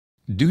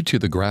Due to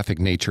the graphic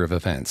nature of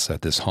events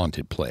at this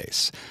haunted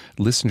place,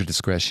 listener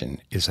discretion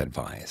is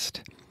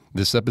advised.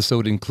 This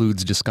episode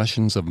includes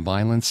discussions of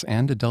violence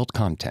and adult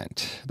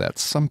content that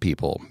some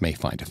people may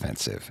find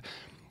offensive.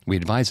 We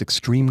advise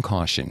extreme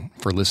caution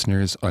for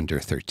listeners under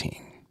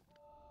 13.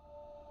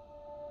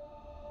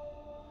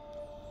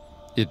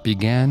 It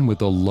began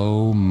with a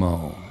low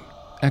moan,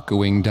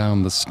 echoing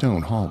down the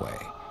stone hallway.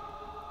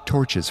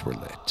 Torches were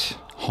lit,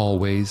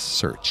 hallways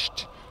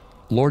searched.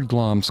 Lord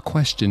Glamis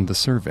questioned the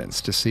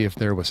servants to see if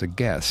there was a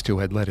guest who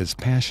had let his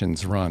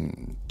passions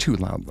run too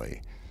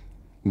loudly.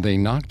 They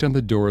knocked on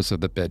the doors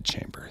of the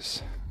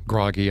bedchambers.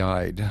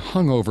 Groggy-eyed,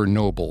 hungover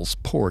nobles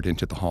poured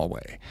into the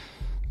hallway.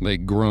 They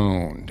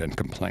groaned and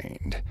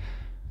complained.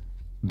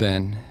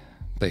 Then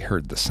they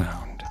heard the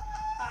sound.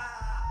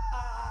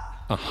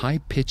 A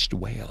high-pitched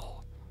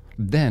wail.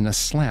 Then a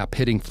slap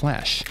hitting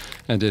flesh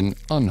and an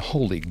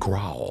unholy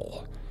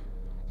growl.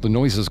 The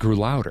noises grew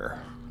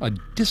louder. A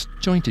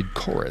disjointed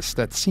chorus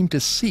that seemed to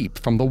seep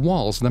from the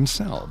walls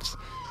themselves.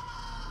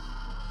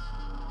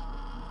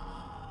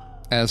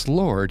 As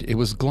Lord, it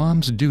was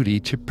Glamis' duty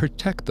to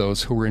protect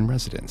those who were in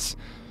residence.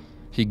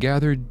 He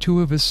gathered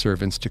 2 of his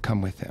servants to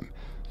come with him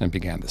and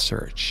began the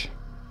search.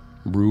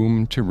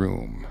 Room to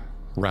room,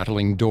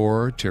 rattling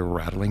door to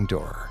rattling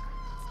door,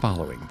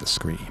 following the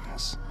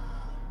screams.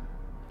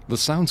 The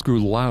sounds grew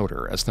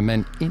louder as the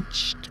men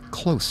inched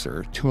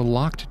closer to a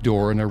locked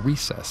door in a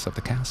recess of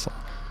the castle.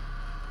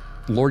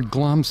 Lord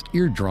Glamis'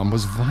 eardrum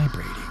was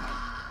vibrating.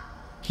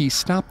 He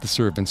stopped the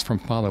servants from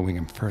following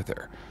him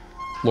further.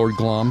 Lord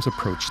Glamis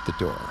approached the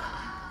door.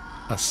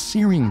 A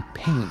searing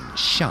pain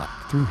shot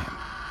through him.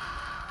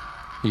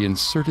 He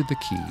inserted the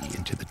key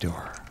into the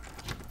door.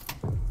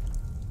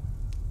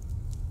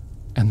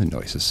 And the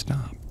noises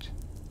stopped.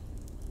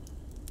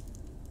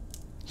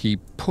 He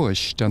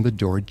pushed on the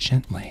door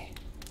gently.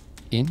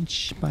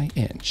 Inch by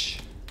inch,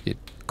 it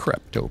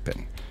crept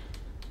open.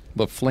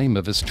 The flame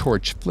of his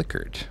torch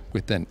flickered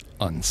with an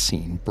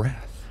unseen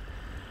breath.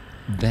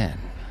 Then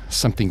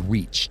something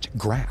reached,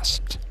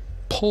 grasped,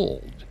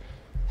 pulled.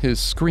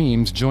 His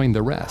screams joined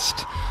the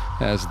rest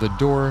as the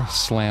door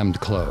slammed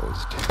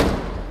closed,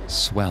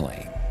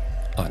 swelling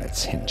on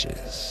its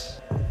hinges.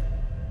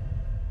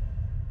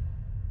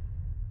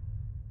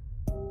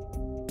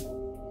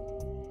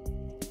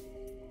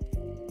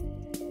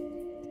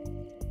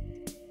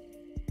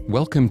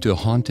 Welcome to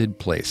Haunted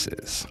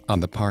Places on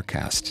the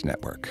Parcast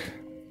Network.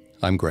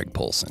 I'm Greg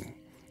Polson.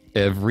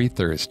 Every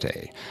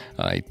Thursday,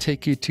 I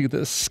take you to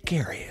the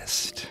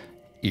scariest,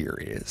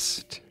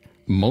 eeriest,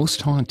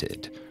 most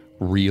haunted,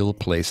 real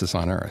places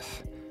on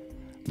Earth.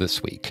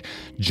 This week,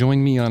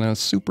 join me on a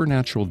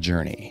supernatural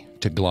journey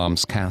to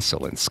Glamis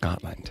Castle in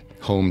Scotland,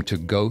 home to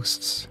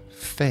ghosts,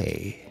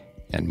 fae,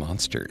 and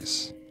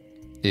monsters.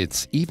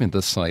 It's even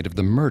the site of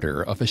the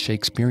murder of a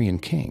Shakespearean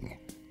king.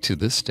 To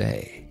this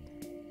day,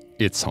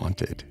 it's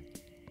haunted.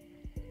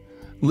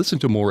 Listen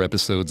to more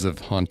episodes of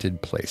Haunted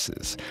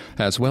Places,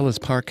 as well as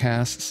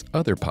Parcast's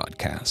other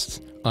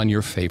podcasts on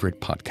your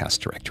favorite podcast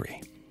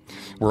directory.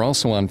 We're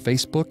also on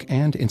Facebook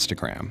and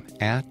Instagram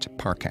at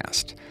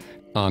Parcast,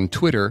 on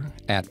Twitter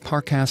at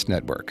Parcast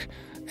Network,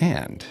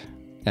 and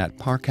at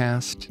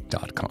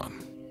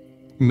parcast.com.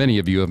 Many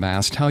of you have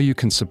asked how you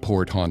can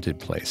support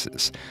Haunted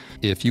Places.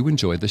 If you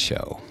enjoy the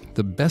show,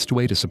 the best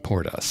way to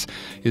support us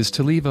is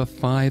to leave a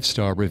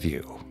 5-star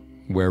review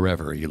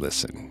wherever you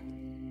listen.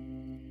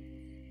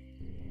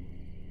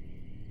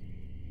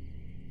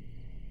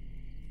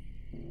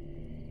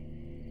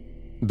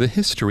 The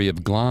history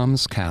of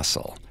Glamis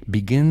Castle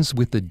begins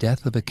with the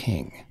death of a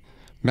king.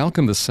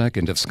 Malcolm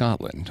II of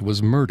Scotland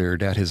was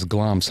murdered at his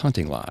Glamis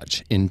hunting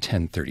lodge in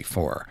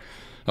 1034,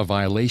 a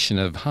violation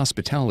of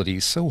hospitality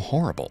so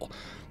horrible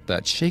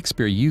that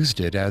Shakespeare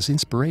used it as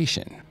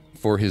inspiration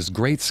for his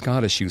great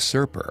Scottish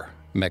usurper,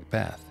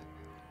 Macbeth.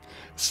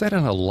 Set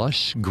on a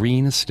lush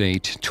green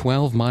estate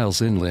 12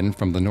 miles inland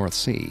from the North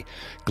Sea,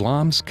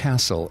 Glamis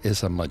Castle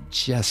is a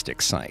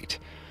majestic sight.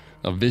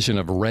 A vision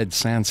of red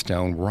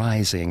sandstone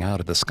rising out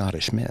of the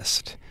Scottish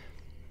mist.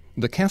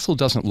 The castle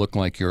doesn't look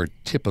like your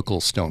typical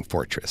stone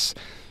fortress.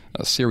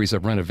 A series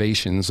of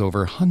renovations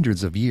over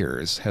hundreds of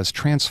years has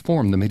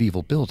transformed the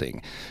medieval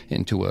building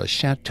into a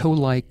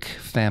chateau-like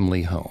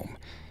family home.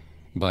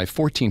 By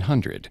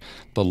 1400,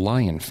 the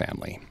Lyon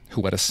family,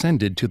 who had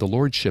ascended to the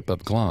lordship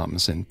of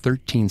Glamis in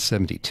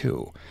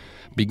 1372,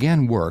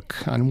 began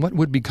work on what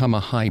would become a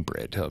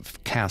hybrid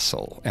of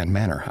castle and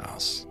manor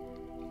house.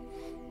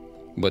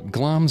 But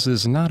Glamis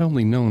is not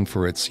only known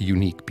for its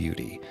unique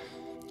beauty.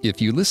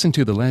 If you listen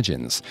to the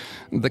legends,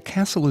 the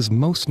castle is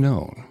most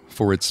known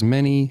for its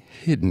many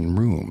hidden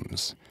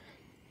rooms.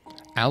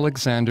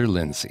 Alexander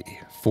Lindsay,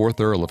 4th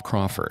Earl of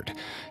Crawford,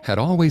 had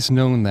always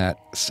known that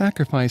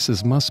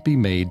sacrifices must be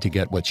made to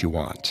get what you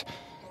want.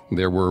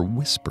 There were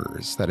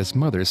whispers that his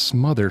mother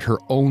smothered her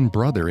own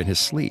brother in his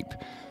sleep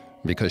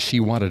because she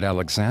wanted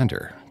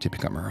Alexander to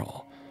become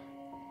Earl.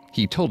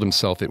 He told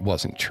himself it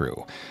wasn't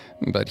true,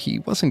 but he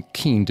wasn't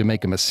keen to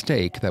make a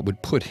mistake that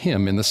would put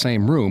him in the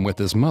same room with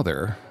his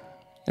mother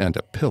and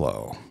a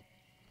pillow.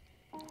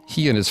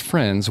 He and his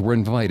friends were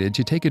invited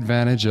to take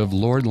advantage of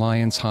Lord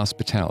Lyon's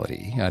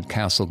hospitality at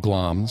Castle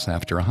Glamis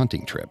after a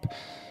hunting trip.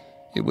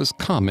 It was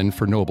common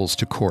for nobles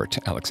to court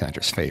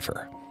Alexander's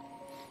favor.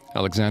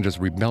 Alexander's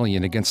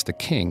rebellion against the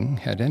king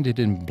had ended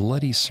in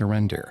bloody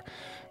surrender,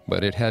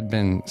 but it had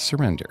been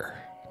surrender,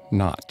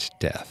 not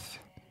death.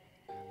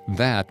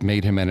 That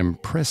made him an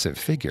impressive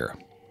figure.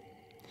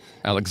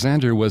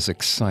 Alexander was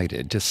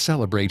excited to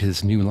celebrate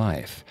his new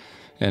life,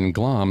 and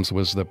Glamis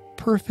was the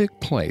perfect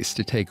place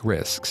to take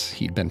risks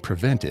he'd been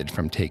prevented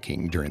from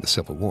taking during the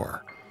Civil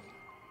War.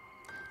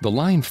 The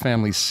Lyon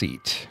family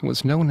seat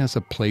was known as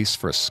a place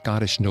for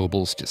Scottish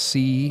nobles to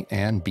see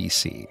and be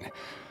seen,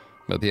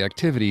 but the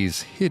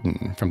activities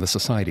hidden from the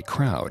society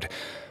crowd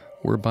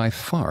were by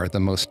far the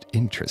most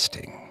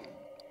interesting.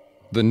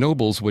 The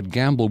nobles would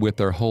gamble with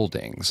their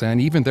holdings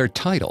and even their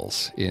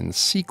titles in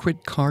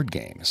secret card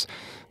games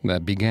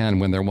that began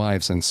when their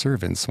wives and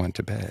servants went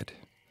to bed.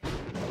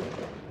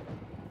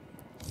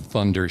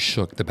 Thunder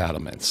shook the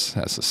battlements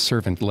as a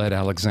servant led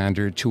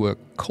Alexander to a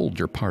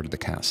colder part of the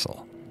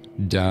castle.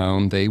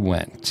 Down they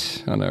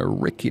went on a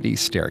rickety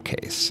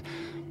staircase,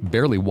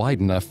 barely wide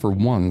enough for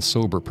one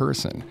sober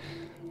person,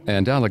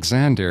 and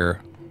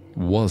Alexander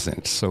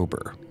wasn't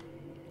sober.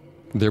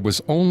 There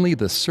was only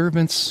the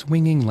servant's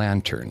swinging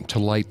lantern to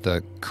light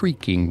the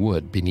creaking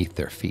wood beneath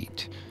their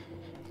feet.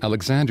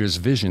 Alexander's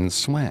vision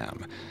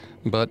swam,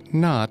 but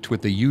not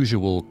with the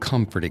usual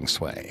comforting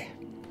sway.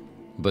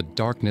 The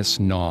darkness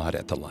gnawed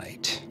at the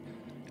light,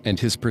 and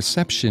his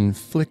perception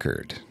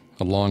flickered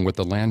along with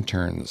the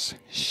lantern's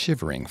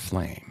shivering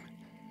flame.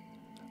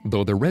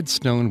 Though the red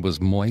stone was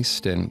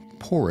moist and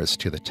porous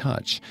to the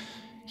touch,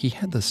 he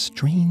had the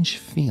strange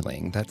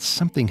feeling that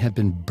something had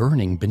been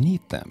burning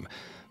beneath them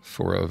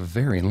for a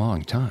very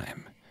long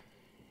time.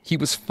 He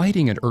was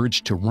fighting an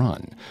urge to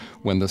run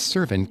when the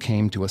servant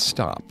came to a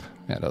stop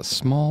at a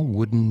small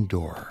wooden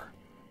door.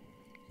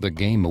 The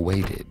game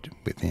awaited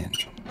within.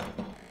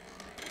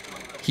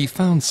 He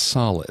found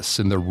solace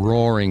in the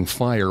roaring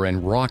fire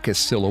and raucous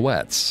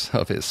silhouettes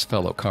of his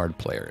fellow card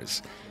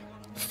players.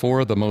 4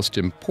 of the most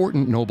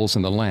important nobles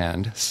in the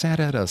land sat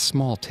at a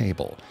small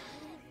table.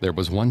 There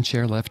was one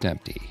chair left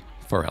empty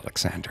for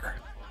Alexander.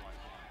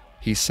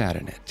 He sat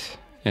in it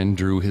and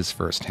drew his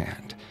first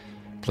hand,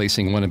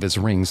 placing one of his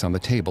rings on the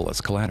table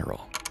as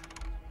collateral.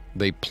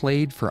 They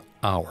played for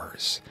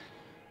hours.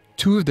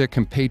 2 of their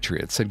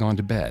compatriots had gone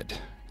to bed,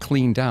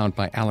 cleaned out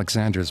by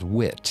Alexander's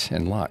wit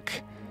and luck.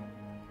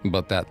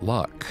 But that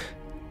luck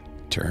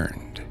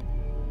turned.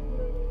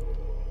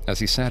 As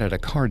he sat at a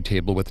card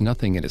table with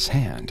nothing in his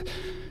hand,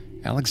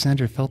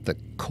 Alexander felt the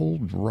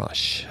cold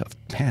rush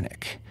of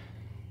panic.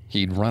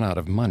 He'd run out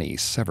of money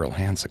several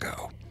hands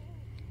ago.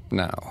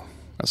 Now,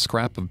 a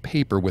scrap of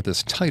paper with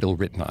his title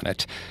written on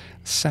it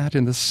sat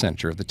in the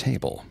center of the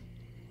table.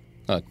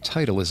 A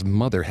title his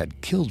mother had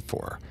killed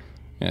for,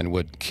 and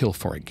would kill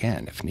for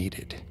again if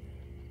needed.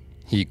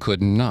 He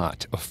could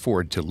not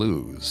afford to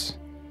lose.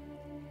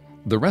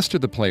 The rest of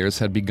the players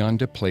had begun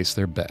to place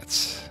their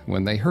bets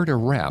when they heard a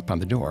rap on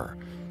the door.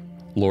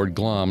 Lord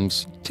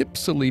Glamis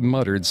tipsily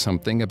muttered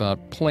something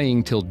about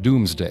playing till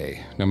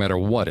doomsday, no matter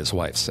what his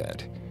wife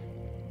said.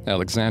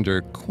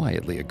 Alexander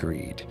quietly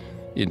agreed,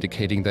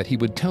 indicating that he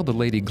would tell the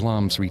Lady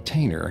Glamis'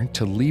 retainer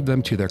to leave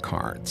them to their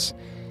cards.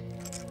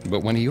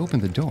 But when he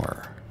opened the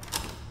door,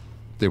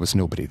 there was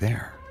nobody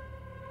there.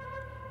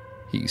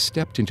 He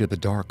stepped into the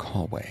dark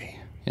hallway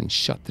and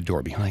shut the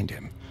door behind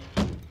him,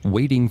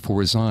 waiting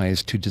for his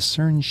eyes to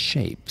discern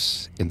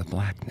shapes in the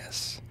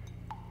blackness.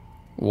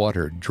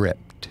 Water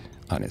dripped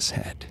on his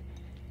head.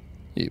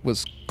 It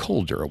was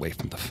colder away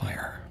from the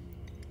fire.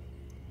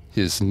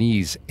 His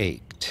knees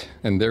ached,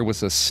 and there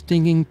was a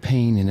stinging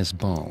pain in his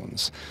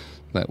bones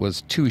that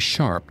was too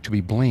sharp to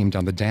be blamed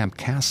on the damp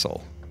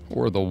castle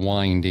or the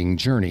winding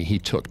journey he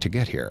took to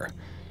get here.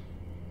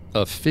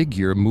 A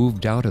figure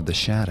moved out of the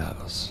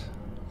shadows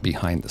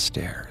behind the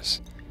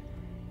stairs.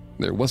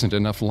 There wasn't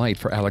enough light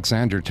for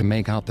Alexander to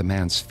make out the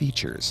man's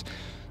features.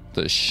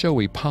 The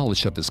showy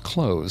polish of his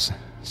clothes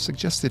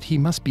suggested he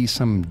must be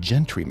some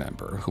gentry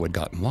member who had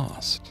gotten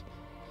lost.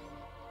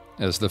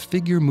 As the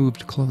figure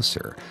moved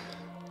closer,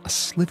 a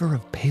sliver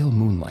of pale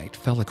moonlight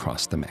fell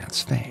across the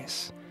man's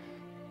face.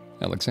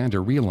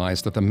 Alexander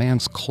realized that the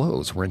man's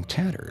clothes were in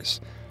tatters.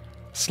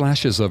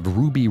 Slashes of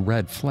ruby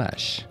red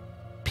flesh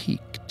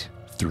peeked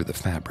through the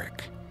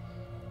fabric.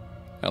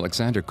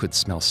 Alexander could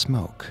smell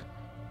smoke,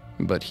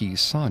 but he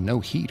saw no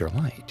heat or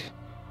light.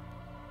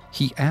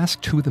 He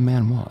asked who the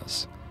man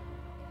was.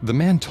 The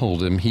man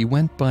told him he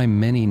went by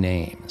many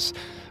names,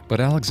 but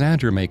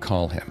Alexander may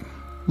call him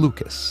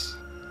Lucas.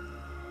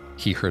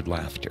 He heard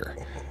laughter.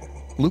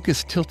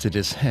 Lucas tilted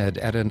his head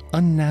at an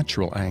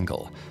unnatural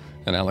angle,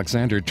 and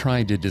Alexander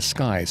tried to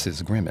disguise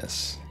his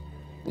grimace.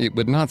 It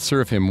would not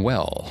serve him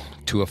well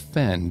to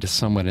offend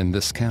someone in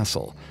this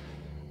castle.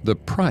 The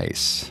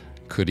price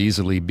could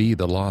easily be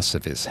the loss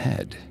of his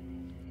head.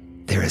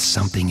 There is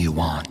something you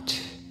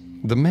want.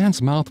 The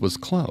man's mouth was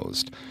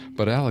closed,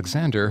 but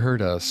Alexander heard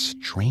a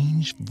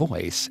strange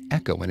voice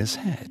echo in his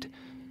head.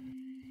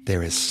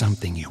 There is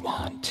something you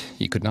want.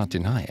 He could not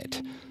deny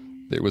it.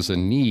 There was a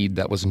need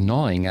that was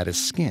gnawing at his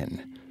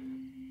skin.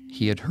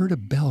 He had heard a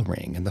bell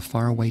ring in the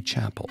faraway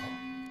chapel.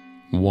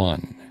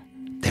 1.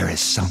 There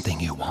is something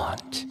you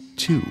want.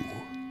 2.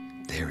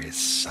 There is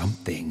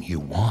something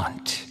you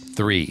want.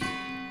 3.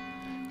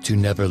 To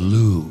never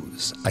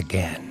lose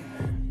again.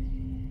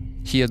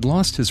 He had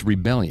lost his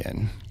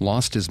rebellion,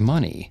 lost his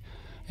money,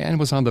 and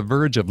was on the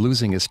verge of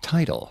losing his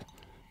title.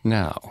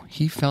 Now,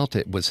 he felt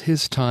it was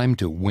his time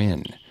to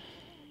win.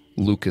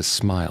 Lucas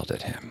smiled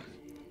at him,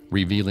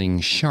 revealing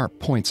sharp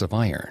points of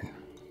iron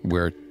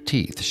where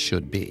teeth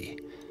should be.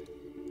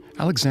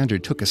 Alexander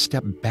took a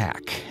step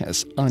back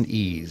as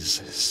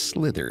unease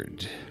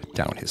slithered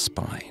down his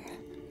spine.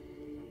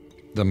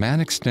 The man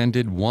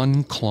extended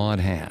one clawed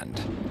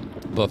hand.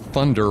 The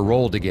thunder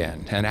rolled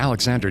again, and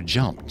Alexander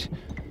jumped.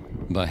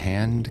 The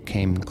hand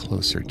came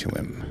closer to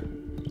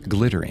him,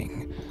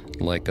 glittering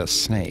like a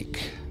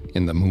snake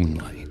in the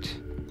moonlight.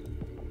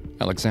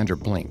 Alexander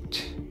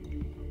blinked.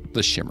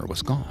 The shimmer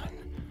was gone.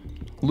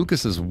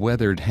 Lucas's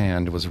weathered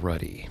hand was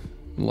ruddy,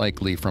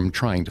 likely from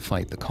trying to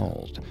fight the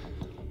cold.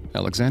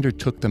 Alexander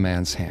took the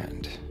man's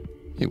hand.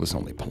 It was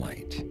only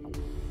polite.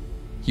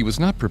 He was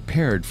not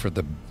prepared for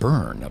the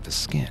burn of his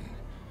skin.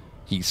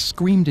 He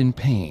screamed in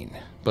pain,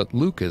 but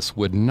Lucas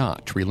would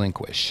not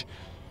relinquish.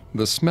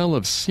 The smell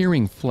of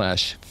searing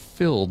flesh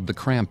filled the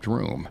cramped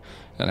room,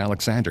 and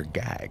Alexander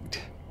gagged.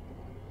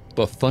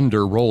 The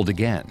thunder rolled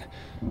again,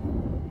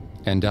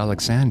 and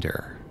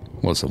Alexander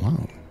was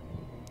alone.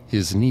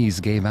 His knees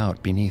gave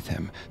out beneath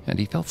him, and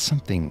he felt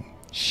something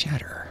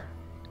shatter.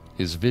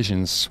 His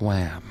vision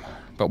swam,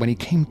 but when he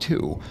came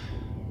to,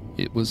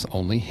 it was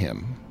only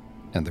him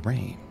and the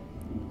rain.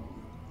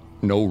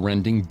 No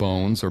rending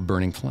bones or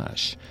burning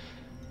flesh.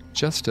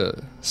 Just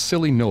a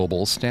silly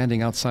noble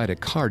standing outside a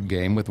card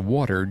game with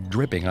water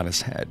dripping on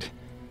his head.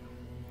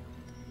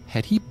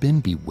 Had he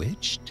been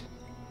bewitched?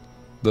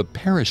 The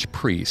parish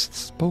priest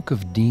spoke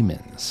of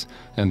demons,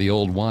 and the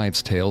old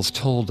wives' tales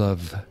told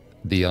of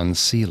the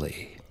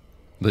unseelie,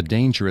 the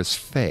dangerous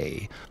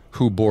fae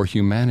who bore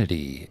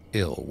humanity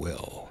ill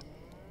will.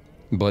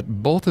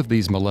 But both of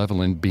these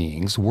malevolent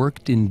beings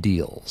worked in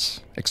deals,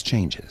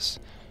 exchanges.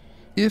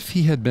 If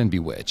he had been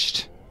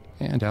bewitched,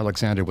 and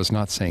Alexander was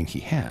not saying he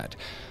had,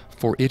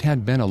 for it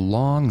had been a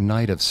long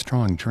night of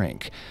strong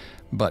drink,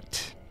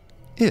 but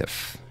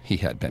if he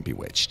had been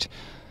bewitched,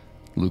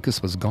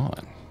 Lucas was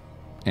gone,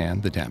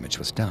 and the damage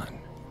was done.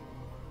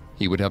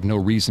 He would have no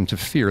reason to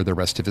fear the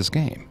rest of his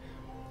game.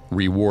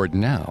 Reward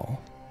now,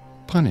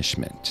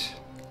 punishment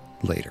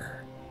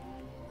later.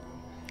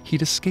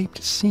 He'd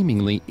escaped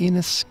seemingly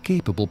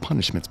inescapable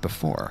punishments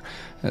before,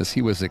 as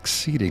he was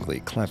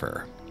exceedingly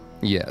clever.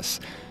 Yes,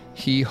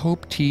 he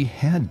hoped he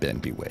had been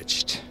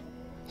bewitched.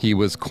 He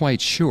was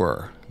quite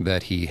sure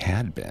that he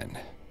had been.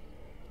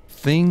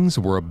 Things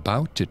were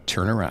about to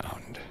turn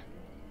around.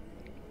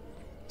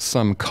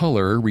 Some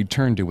color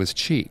returned to his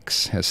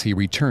cheeks as he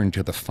returned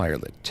to the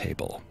firelit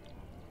table.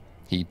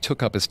 He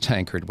took up his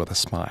tankard with a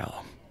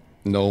smile.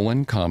 No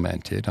one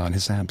commented on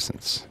his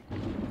absence.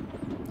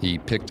 He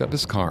picked up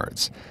his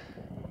cards,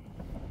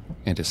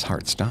 and his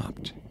heart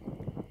stopped.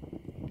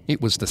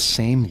 It was the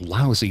same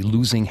lousy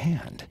losing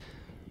hand.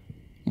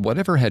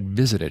 Whatever had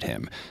visited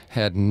him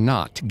had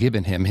not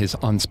given him his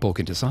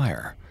unspoken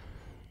desire.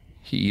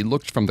 He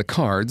looked from the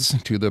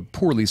cards to the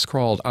poorly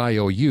scrawled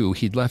IOU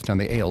he'd left on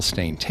the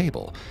ale-stained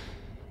table,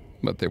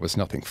 but there was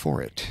nothing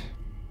for it.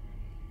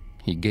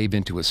 He gave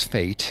in to his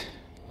fate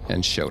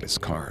and showed his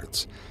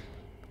cards.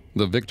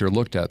 The victor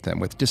looked at them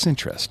with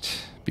disinterest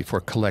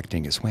before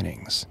collecting his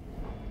winnings.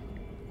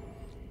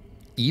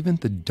 Even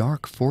the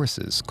dark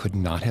forces could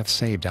not have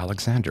saved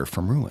Alexander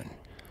from ruin.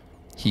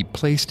 He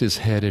placed his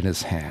head in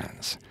his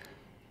hands,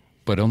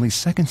 but only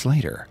seconds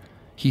later,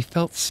 he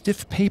felt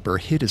stiff paper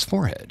hit his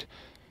forehead.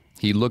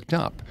 He looked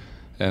up,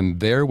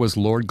 and there was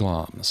Lord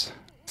Glamis,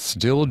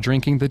 still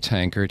drinking the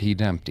tankard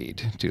he'd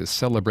emptied to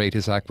celebrate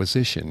his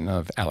acquisition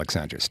of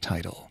Alexander's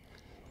title.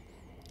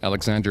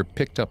 Alexander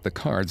picked up the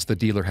cards the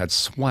dealer had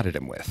swatted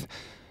him with.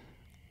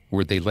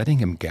 Were they letting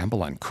him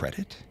gamble on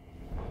credit?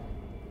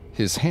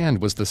 His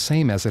hand was the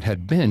same as it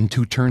had been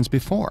 2 turns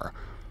before.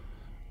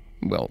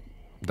 Well,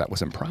 that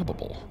was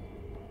improbable.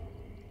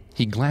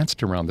 He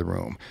glanced around the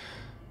room.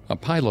 A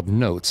pile of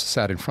notes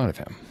sat in front of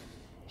him.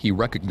 He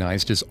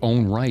recognized his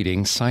own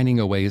writing signing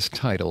away his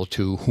title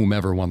to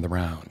whomever won the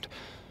round.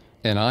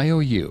 An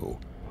IOU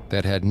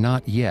that had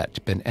not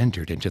yet been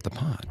entered into the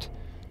pot.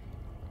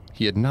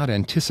 He had not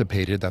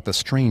anticipated that the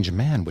strange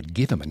man would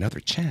give him another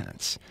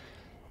chance.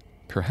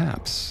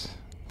 Perhaps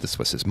this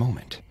was his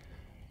moment.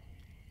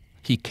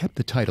 He kept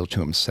the title to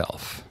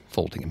himself,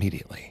 folding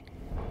immediately.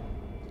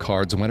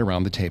 Cards went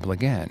around the table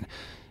again.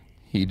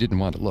 He didn't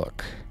want to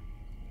look.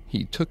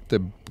 He took the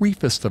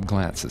briefest of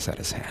glances at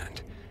his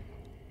hand.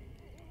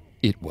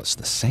 It was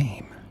the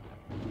same.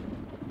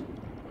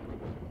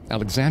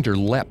 Alexander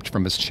leapt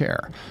from his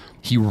chair.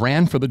 He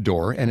ran for the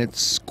door, and it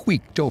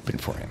squeaked open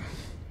for him.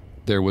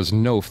 There was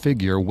no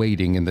figure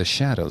waiting in the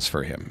shadows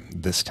for him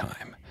this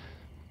time.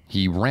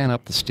 He ran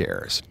up the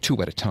stairs,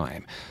 2 at a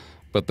time,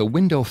 but the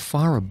window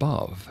far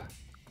above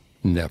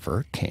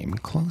never came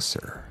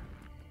closer.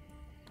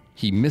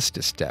 He missed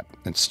a step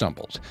and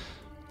stumbled.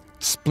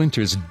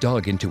 Splinters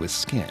dug into his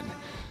skin.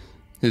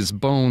 His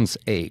bones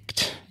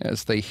ached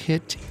as they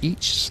hit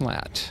each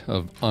slat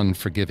of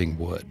unforgiving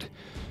wood.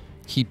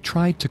 He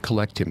tried to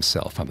collect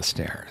himself on the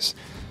stairs,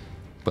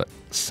 but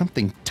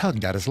something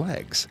tugged at his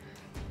legs.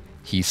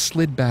 He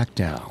slid back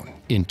down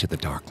into the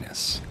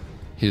darkness,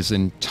 his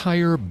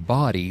entire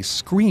body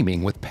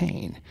screaming with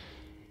pain.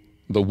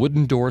 The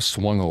wooden door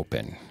swung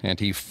open, and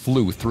he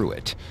flew through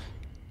it.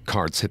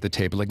 Cards hit the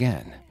table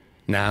again.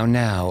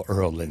 Now,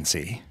 Earl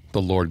Lindsay,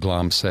 The Lord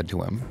Glamis said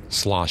to him,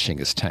 sloshing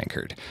his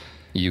tankard.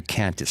 you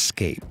can't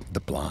escape the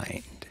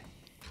blind.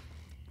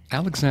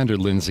 Alexander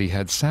Lindsay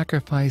had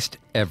sacrificed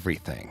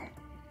everything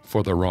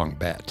for the wrong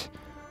bet.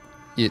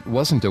 It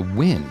wasn't a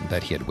win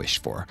that he had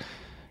wished for.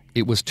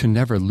 It was to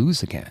never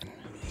lose again.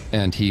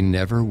 And he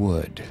never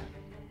would.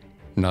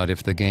 Not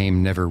if the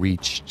game never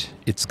reached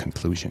its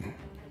conclusion.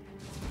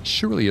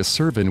 Surely a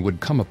servant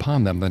would come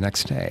upon them the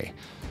next day.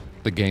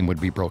 The game would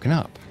be broken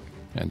up,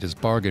 and his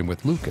bargain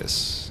with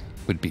Lucas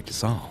would be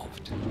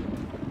dissolved.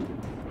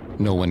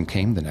 No one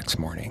came the next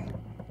morning,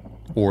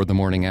 or the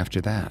morning after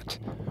that,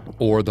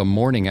 or the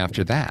morning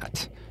after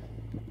that.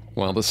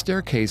 While the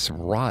staircase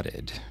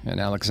rotted and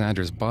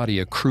Alexander's body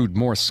accrued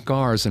more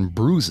scars and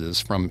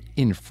bruises from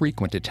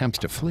infrequent attempts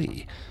to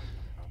flee,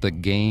 the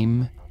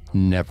game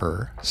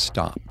never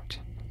stopped.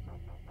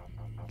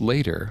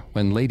 Later,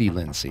 when Lady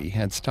Lindsay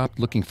had stopped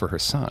looking for her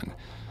son,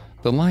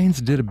 the Lyons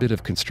did a bit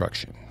of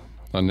construction,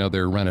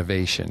 another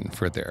renovation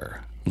for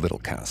their little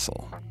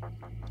castle.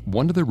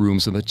 One of the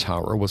rooms in the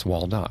tower was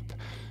walled up.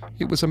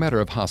 It was a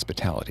matter of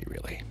hospitality,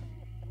 really.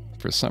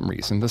 For some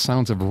reason, the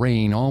sounds of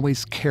rain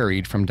always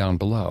carried from down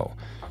below.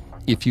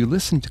 If you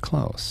listened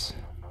close,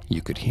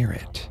 you could hear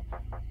it,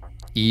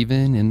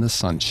 even in the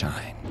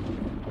sunshine.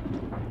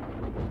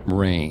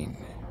 Rain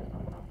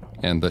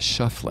and the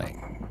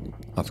shuffling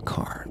of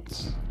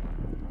cards.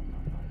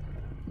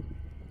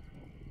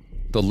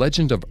 The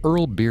legend of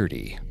Earl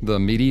Beardy, the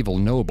medieval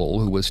noble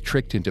who was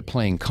tricked into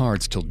playing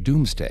cards till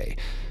doomsday,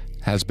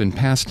 has been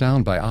passed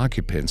down by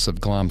occupants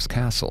of Glamis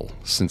Castle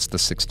since the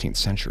 16th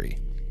century.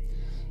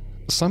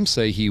 Some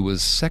say he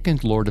was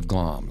second Lord of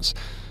Glamis,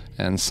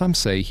 and some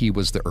say he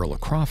was the Earl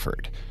of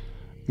Crawford,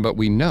 but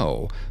we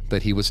know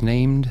that he was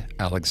named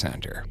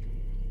Alexander.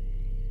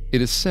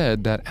 It is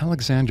said that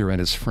Alexander and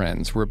his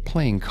friends were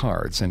playing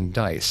cards and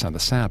dice on the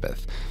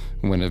Sabbath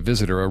when a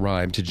visitor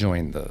arrived to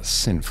join the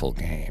sinful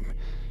game.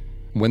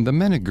 When the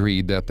men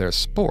agreed that their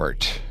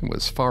sport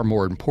was far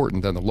more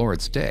important than the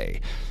Lord's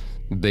day,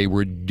 they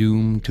were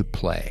doomed to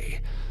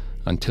play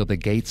until the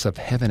gates of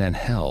heaven and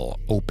hell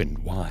opened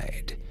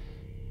wide.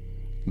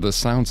 The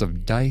sounds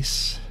of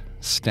dice,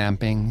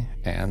 stamping,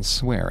 and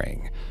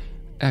swearing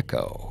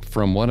echo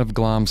from one of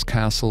Glamis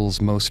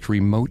Castle's most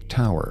remote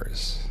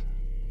towers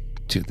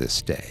to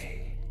this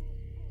day.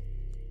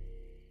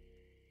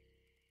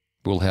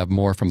 We'll have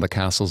more from the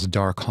castle's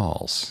dark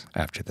halls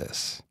after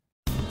this.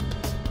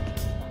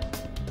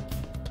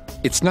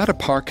 It's not a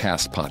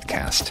Parcast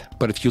podcast,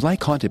 but if you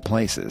like haunted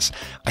places,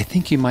 I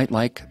think you might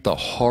like The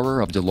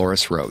Horror of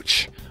Dolores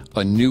Roach,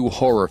 a new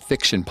horror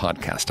fiction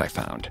podcast I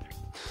found.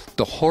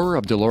 The Horror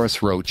of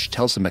Dolores Roach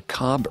tells a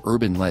macabre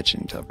urban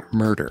legend of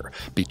murder,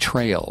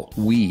 betrayal,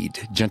 weed,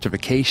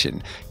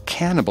 gentrification,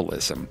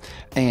 cannibalism,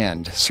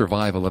 and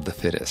survival of the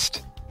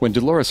fittest. When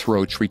Dolores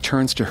Roach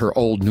returns to her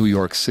old New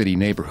York City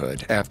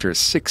neighborhood after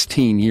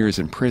 16 years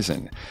in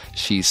prison,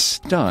 she's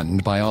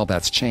stunned by all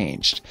that's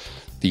changed.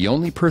 The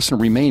only person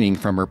remaining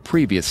from her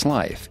previous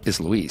life is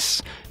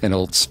Luis, an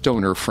old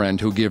stoner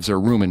friend who gives her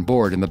room and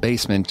board in the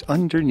basement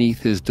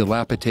underneath his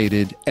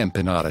dilapidated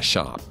empanada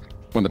shop.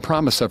 When the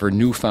promise of her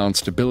newfound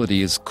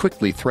stability is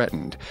quickly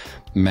threatened,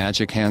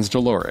 Magic Hands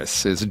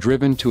Dolores is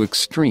driven to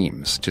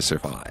extremes to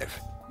survive.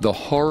 The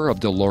Horror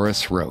of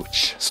Dolores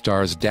Roach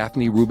stars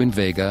Daphne Rubin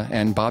Vega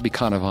and Bobby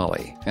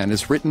Cannavale and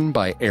is written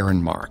by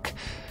Aaron Mark.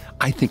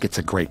 I think it's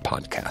a great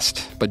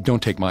podcast, but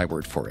don't take my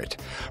word for it.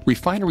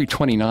 Refinery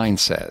 29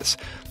 says,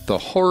 The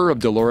Horror of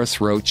Dolores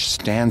Roach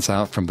stands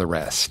out from the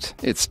rest.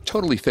 It's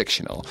totally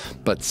fictional,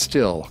 but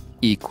still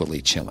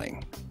equally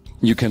chilling.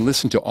 You can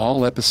listen to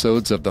all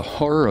episodes of The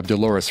Horror of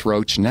Dolores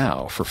Roach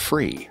now for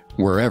free,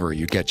 wherever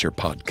you get your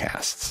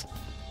podcasts.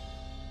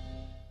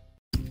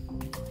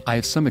 I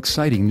have some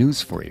exciting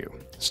news for you.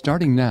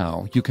 Starting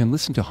now, you can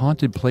listen to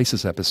Haunted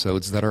Places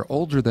episodes that are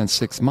older than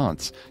 6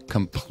 months,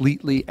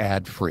 completely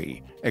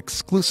ad-free,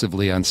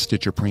 exclusively on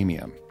Stitcher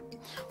Premium.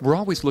 We're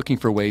always looking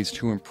for ways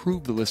to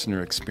improve the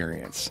listener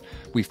experience.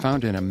 We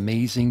found an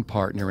amazing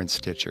partner in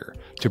Stitcher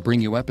to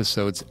bring you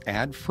episodes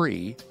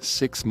ad-free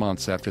 6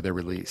 months after they're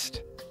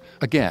released.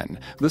 Again,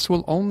 this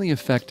will only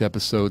affect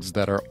episodes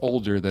that are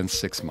older than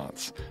 6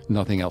 months.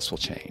 Nothing else will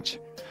change.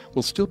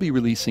 We'll still be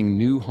releasing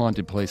new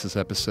Haunted Places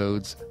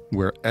episodes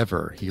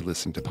wherever you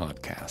listen to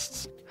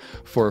podcasts.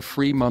 For a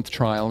free month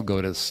trial, go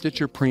to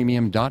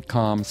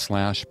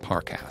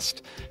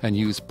stitcherpremium.com/Parcast and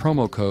use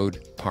promo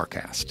code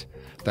Parcast.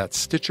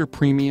 That's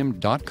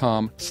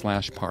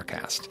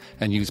stitcherpremium.com/Parcast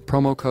and use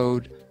promo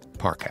code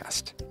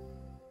Parcast.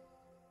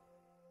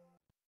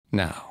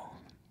 Now,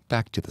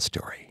 back to the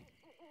story.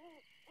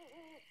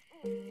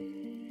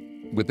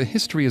 With a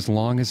history as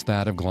long as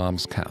that of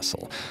Glamis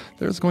Castle,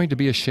 there's going to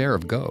be a share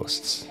of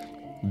ghosts.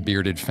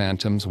 Bearded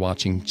phantoms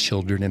watching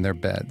children in their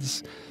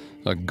beds,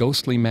 a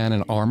ghostly man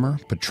in armor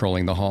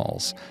patrolling the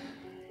halls,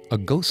 a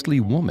ghostly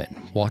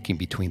woman walking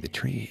between the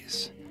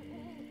trees.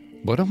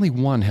 But only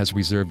one has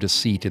reserved a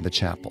seat in the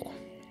chapel,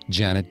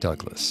 Janet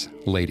Douglas,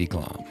 Lady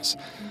Glamis,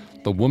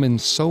 the woman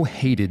so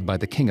hated by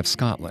the King of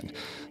Scotland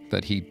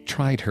that he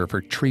tried her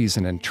for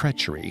treason and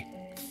treachery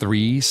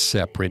 3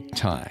 separate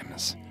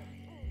times.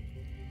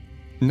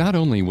 Not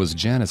only was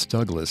Janice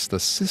Douglas the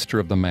sister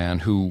of the man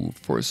who,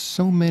 for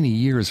so many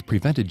years,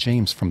 prevented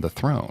James from the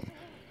throne,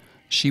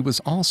 she was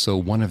also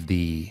one of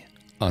the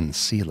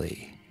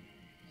unseelie.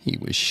 He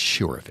was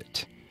sure of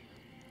it.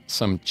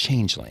 Some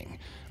changeling,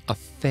 a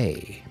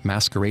fae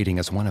masquerading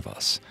as one of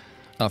us,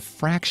 a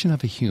fraction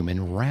of a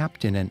human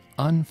wrapped in an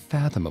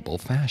unfathomable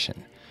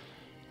fashion.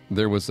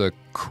 There was a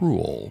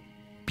cruel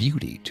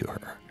beauty to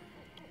her.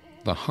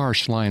 The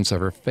harsh lines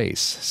of her face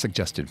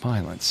suggested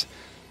violence.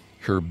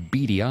 Her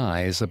beady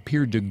eyes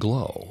appeared to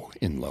glow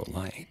in low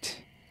light.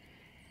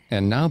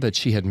 And now that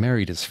she had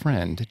married his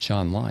friend,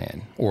 John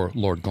Lyon, or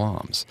Lord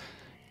Glamis,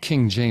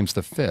 King James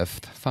V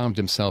found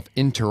himself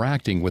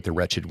interacting with the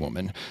wretched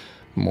woman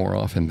more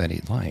often than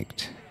he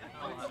liked.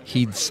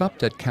 He'd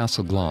supped at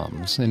Castle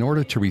Glamis in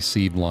order to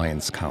receive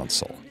Lyon's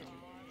counsel.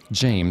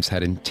 James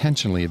had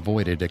intentionally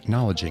avoided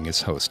acknowledging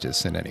his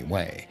hostess in any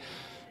way,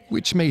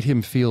 which made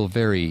him feel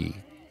very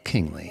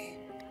kingly.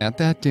 At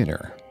that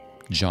dinner,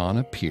 John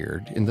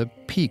appeared in the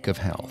peak of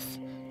health.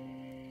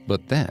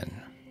 But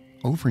then,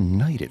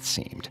 overnight it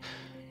seemed,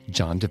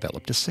 John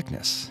developed a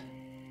sickness.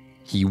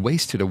 He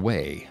wasted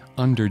away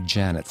under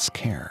Janet's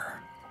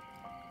care.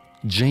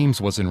 James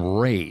was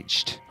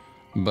enraged,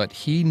 but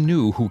he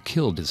knew who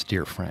killed his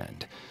dear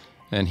friend,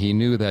 and he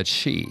knew that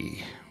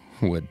she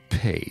would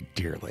pay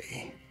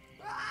dearly.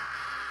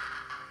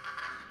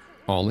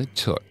 All it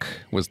took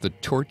was the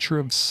torture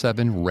of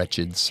 7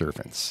 wretched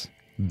servants.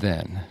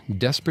 Then,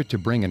 desperate to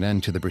bring an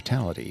end to the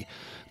brutality,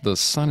 the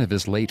son of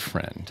his late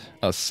friend,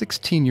 a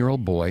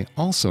 16-year-old boy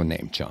also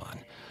named John,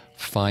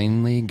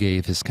 finally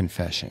gave his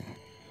confession.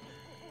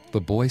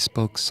 The boy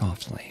spoke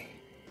softly.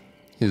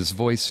 His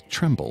voice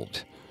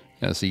trembled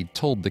as he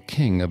told the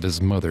king of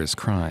his mother's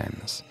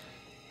crimes.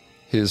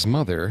 His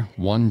mother,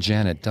 one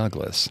Janet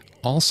Douglas,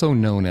 also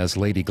known as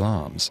Lady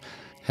Glamis,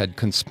 had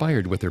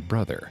conspired with her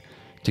brother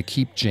to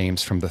keep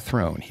James from the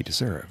throne he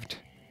deserved.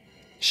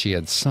 She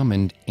had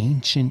summoned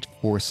ancient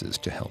forces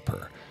to help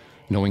her,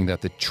 knowing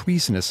that the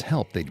treasonous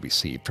help they'd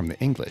received from the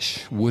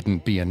English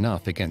wouldn't be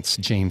enough against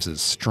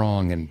James's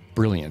strong and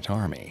brilliant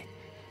army.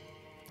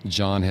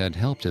 John had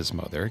helped his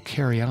mother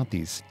carry out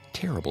these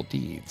terrible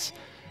deeds,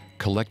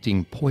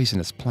 collecting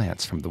poisonous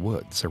plants from the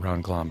woods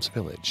around Glamis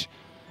village,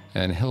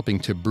 and helping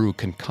to brew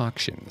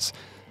concoctions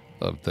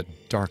of the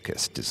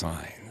darkest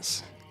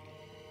designs.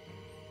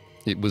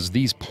 It was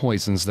these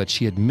poisons that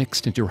she had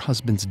mixed into her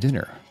husband's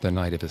dinner the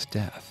night of his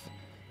death.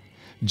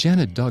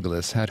 Janet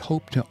Douglas had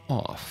hoped to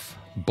off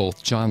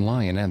both John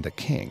Lyon and the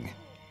king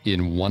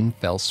in one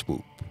fell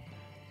swoop.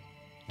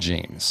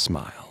 James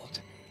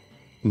smiled.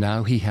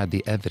 Now he had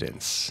the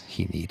evidence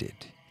he needed.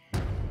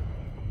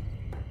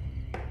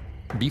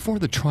 Before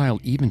the trial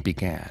even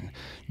began,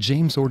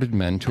 James ordered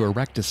men to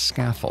erect a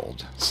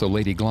scaffold so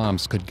Lady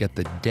Glamis could get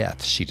the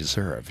death she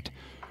deserved.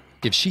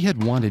 If she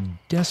had wanted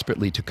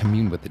desperately to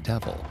commune with the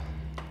devil,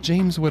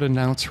 James would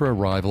announce her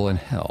arrival in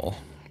hell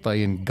by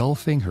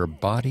engulfing her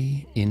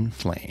body in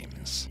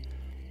flames.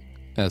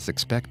 As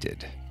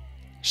expected,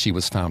 she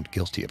was found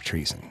guilty of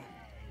treason.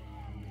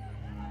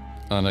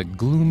 On a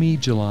gloomy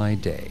July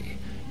day,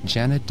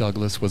 Janet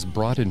Douglas was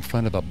brought in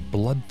front of a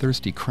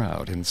bloodthirsty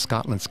crowd in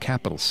Scotland's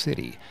capital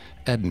city,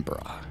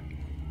 Edinburgh.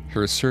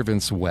 Her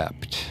servants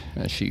wept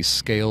as she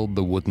scaled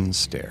the wooden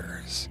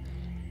stairs.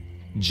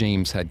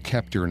 James had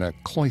kept her in a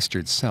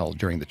cloistered cell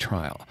during the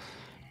trial,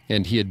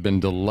 and he had been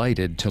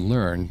delighted to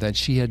learn that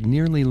she had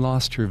nearly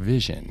lost her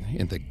vision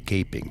in the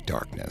gaping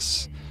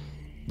darkness.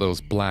 Those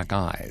black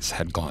eyes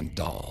had gone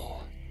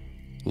dull,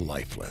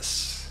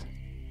 lifeless.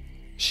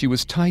 She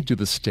was tied to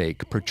the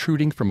stake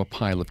protruding from a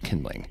pile of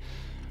kindling.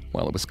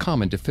 While it was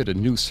common to fit a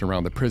noose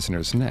around the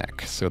prisoner's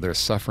neck so their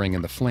suffering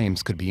in the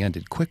flames could be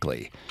ended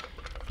quickly,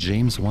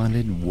 James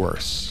wanted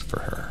worse for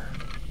her.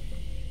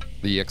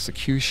 The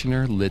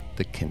executioner lit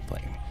the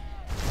kindling.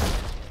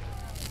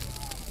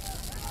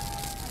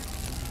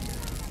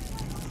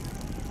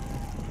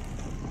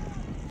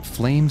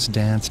 Flames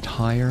danced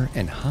higher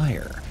and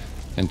higher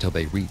until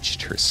they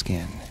reached her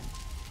skin.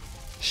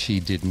 She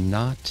did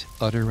not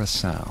utter a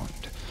sound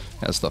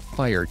as the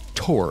fire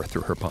tore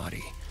through her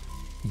body.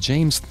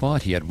 James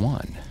thought he had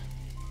won.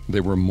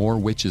 There were more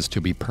witches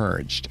to be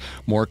purged,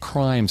 more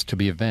crimes to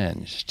be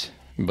avenged.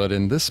 But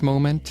in this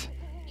moment,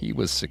 he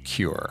was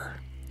secure,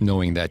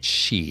 knowing that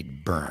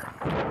she'd burn.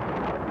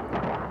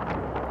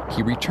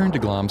 He returned to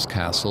Glamis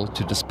Castle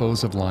to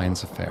dispose of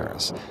Lyon's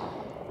affairs.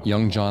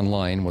 Young John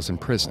Lyon was in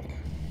prison,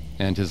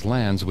 and his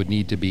lands would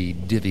need to be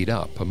divvied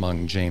up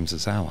among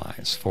James's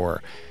allies,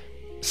 for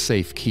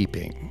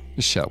safekeeping,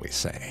 shall we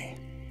say.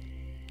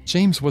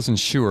 James wasn't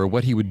sure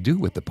what he would do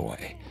with the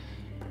boy.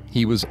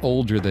 He was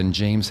older than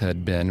James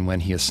had been when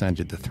he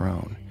ascended the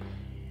throne.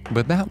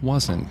 But that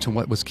wasn't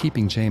what was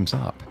keeping James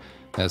up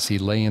as he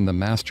lay in the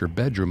master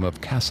bedroom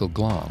of Castle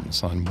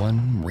Glamis on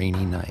one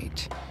rainy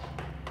night.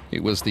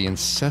 It was the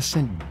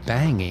incessant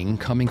banging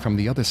coming from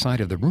the other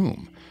side of the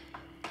room,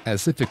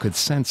 as if it could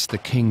sense the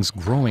king's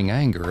growing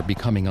anger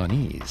becoming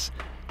unease.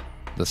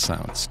 The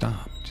sound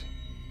stopped.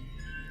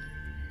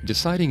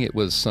 Deciding it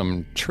was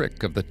some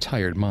trick of the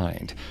tired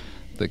mind,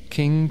 the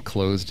king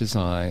closed his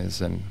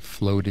eyes and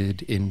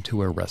floated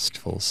into a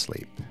restful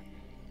sleep.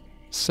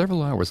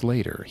 Several hours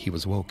later, he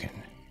was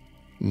woken,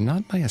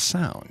 not by a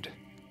sound,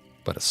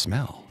 but a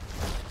smell.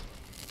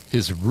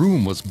 His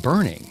room was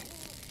burning.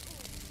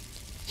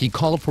 He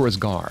called for his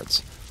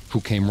guards, who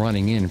came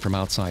running in from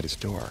outside his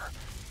door.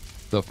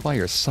 The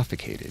fire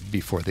suffocated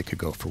before they could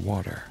go for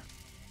water.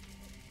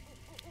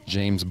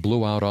 James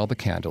blew out all the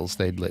candles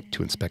they'd lit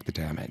to inspect the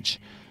damage.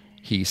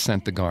 He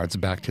sent the guards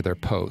back to their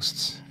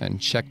posts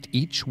and checked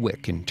each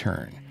wick in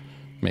turn,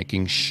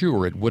 making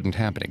sure it wouldn't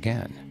happen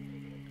again.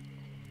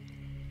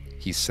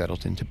 He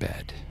settled into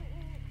bed,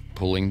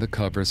 pulling the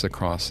covers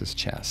across his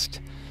chest,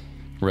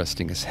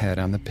 resting his head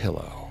on the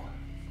pillow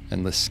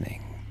and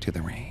listening to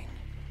the rain.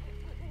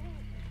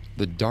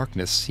 The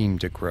darkness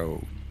seemed to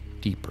grow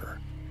deeper,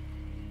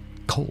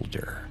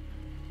 colder.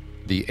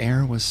 The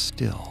air was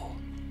still,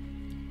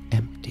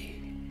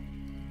 empty,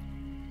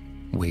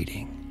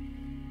 waiting.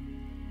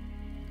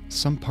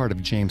 Some part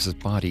of James's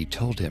body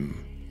told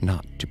him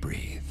not to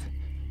breathe.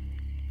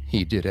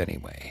 He did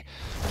anyway,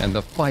 and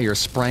the fire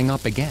sprang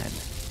up again.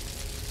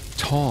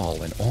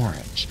 Tall and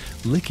orange,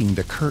 licking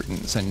the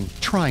curtains and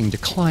trying to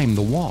climb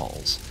the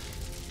walls.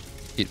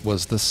 It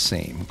was the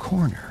same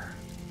corner,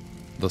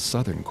 the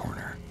southern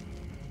corner.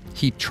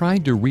 He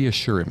tried to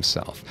reassure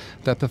himself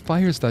that the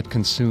fires that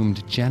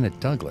consumed Janet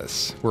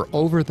Douglas were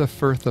over the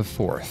Firth of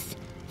Forth,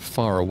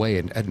 far away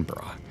in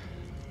Edinburgh.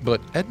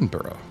 But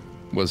Edinburgh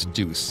was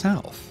due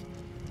south.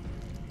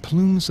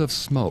 Plumes of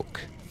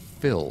smoke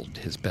filled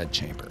his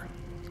bedchamber,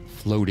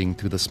 floating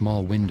through the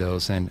small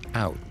windows and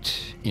out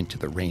into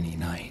the rainy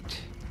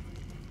night.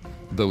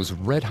 Those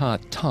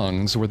red-hot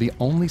tongues were the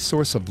only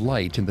source of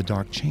light in the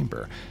dark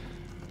chamber,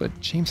 but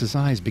James's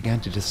eyes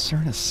began to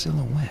discern a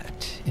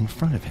silhouette in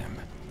front of him.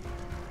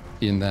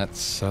 In that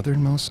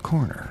southernmost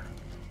corner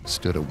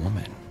stood a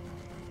woman,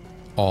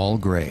 all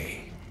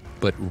gray,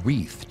 but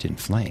wreathed in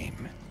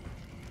flame.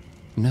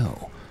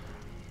 No,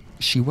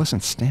 she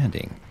wasn't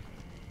standing.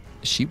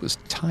 She was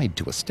tied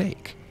to a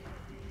stake.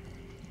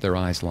 Their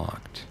eyes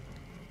locked,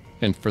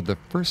 and for the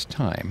first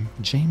time,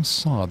 James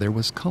saw there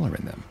was color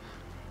in them.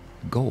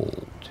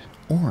 Gold,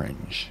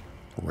 orange,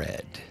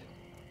 red,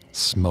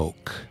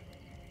 smoke,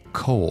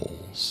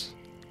 coals,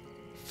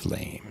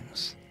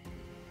 flames.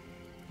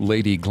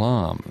 Lady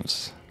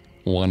Glamis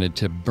wanted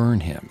to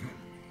burn him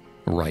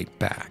right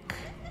back.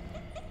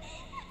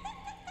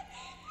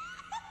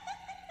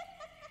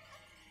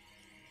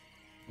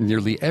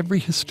 Nearly every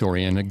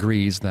historian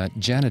agrees that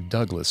Janet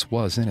Douglas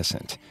was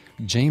innocent.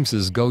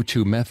 James's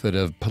go-to method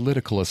of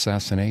political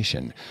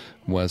assassination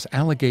was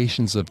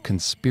allegations of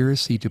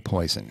conspiracy to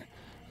poison,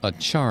 a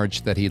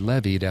charge that he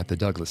levied at the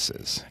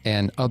Douglases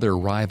and other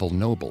rival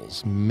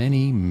nobles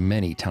many,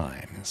 many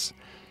times.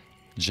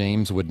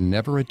 James would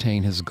never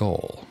attain his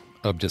goal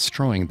of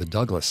destroying the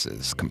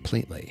Douglases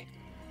completely.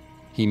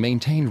 He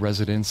maintained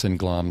residence in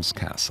Glamis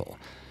Castle,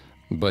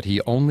 but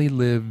he only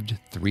lived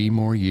 3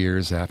 more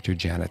years after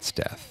Janet's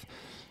death,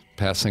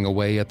 passing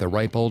away at the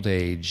ripe old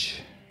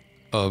age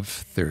of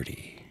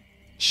 30.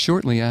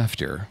 Shortly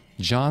after,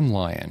 John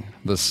Lyon,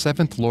 the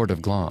 7th Lord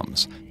of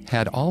Glamis,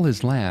 had all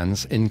his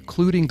lands,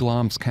 including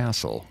Glamis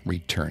Castle,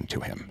 returned to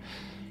him.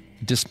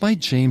 Despite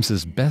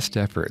James's best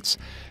efforts,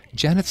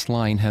 Janet's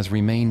line has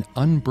remained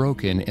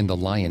unbroken in the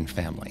Lyon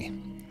family,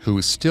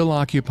 who still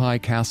occupy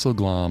Castle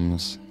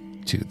Glamis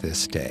to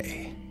this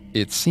day.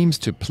 It seems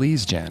to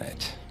please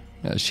Janet,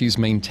 as she's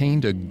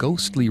maintained a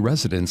ghostly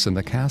residence in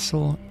the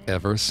castle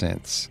ever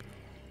since.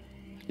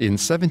 In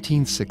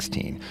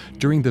 1716,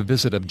 during the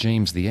visit of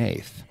James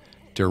VIII,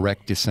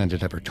 direct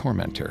descendant of her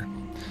tormentor,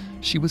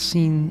 she was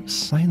seen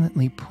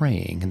silently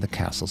praying in the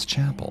castle's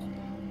chapel.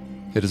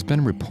 It has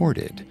been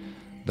reported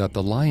that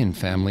the Lyon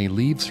family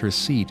leaves her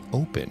seat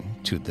open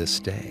to this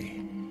day.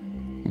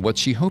 What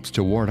she hopes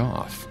to ward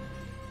off,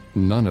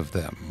 none of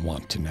them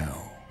want to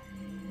know.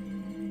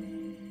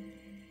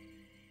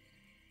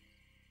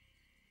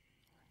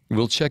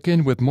 We'll check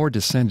in with more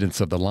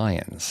descendants of the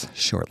Lyons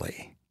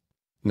shortly.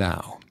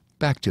 Now,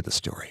 back to the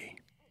story.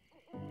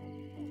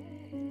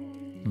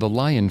 The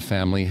Lyon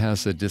family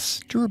has a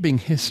disturbing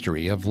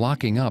history of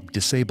locking up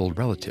disabled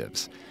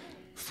relatives,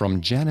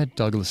 from Janet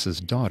Douglas's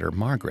daughter,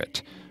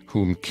 Margaret,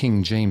 whom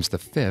King James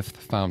V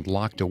found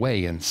locked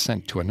away and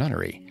sent to a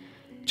nunnery,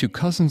 to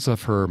cousins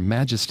of Her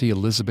Majesty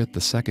Elizabeth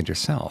II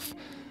herself.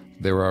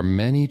 There are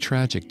many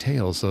tragic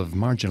tales of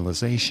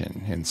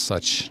marginalization in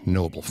such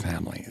noble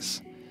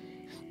families,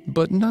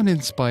 but none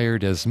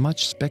inspired as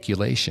much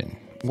speculation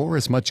or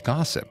as much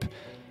gossip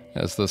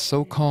as the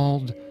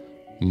so-called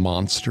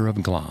Monster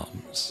of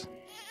Glamis.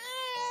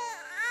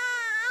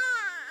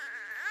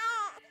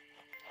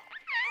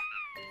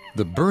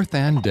 The birth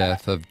and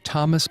death of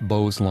Thomas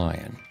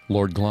Bowes-Lyon,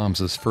 Lord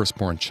Glams's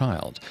firstborn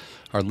child,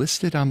 are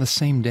listed on the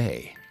same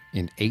day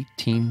in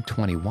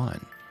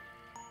 1821.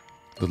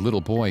 The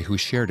little boy who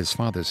shared his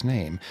father's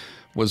name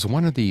was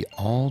one of the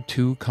all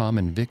too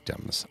common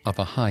victims of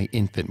a high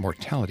infant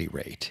mortality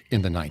rate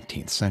in the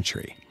 19th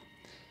century.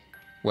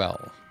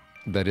 Well,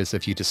 that is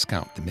if you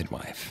discount the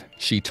midwife.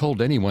 She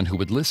told anyone who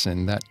would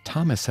listen that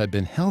Thomas had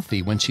been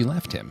healthy when she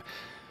left him,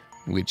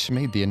 which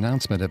made the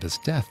announcement of his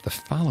death the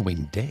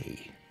following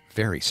day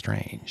very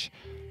strange,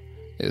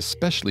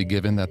 especially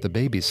given that the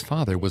baby's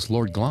father was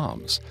Lord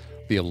Glamis,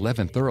 the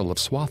 11th Earl of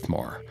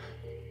Swarthmore.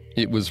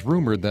 It was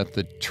rumored that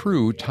the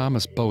true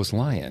Thomas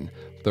Bowes-Lyon,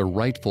 the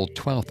rightful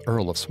 12th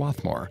Earl of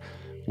Swarthmore,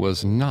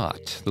 was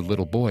not the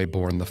little boy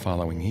born the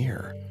following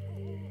year.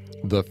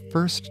 The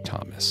first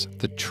Thomas,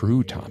 the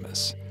true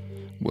Thomas,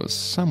 was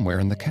somewhere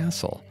in the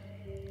castle,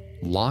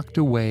 locked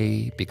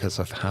away because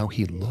of how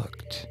he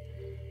looked,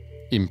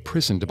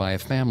 imprisoned by a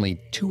family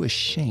too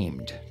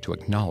ashamed to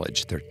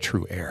acknowledge their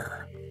true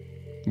heir.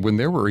 When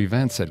there were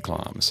events at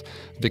Glamis,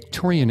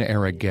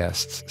 Victorian-era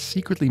guests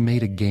secretly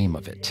made a game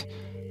of it.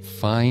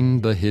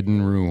 Find the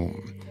hidden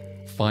room.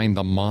 Find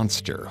the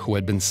monster who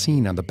had been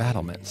seen on the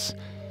battlements.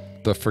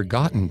 The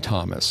forgotten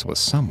Thomas was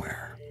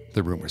somewhere,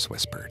 the rumors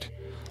whispered,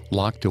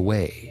 locked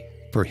away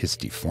for his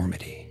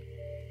deformity.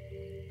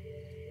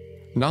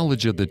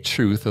 Knowledge of the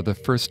truth of the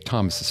first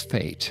Thomas's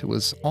fate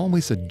was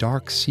always a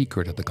dark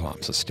secret of the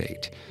Glamis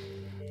estate.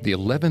 The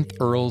 11th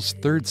Earl's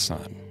third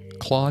son,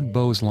 Claude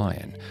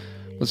Bowes-Lyon,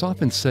 was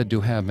often said to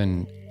have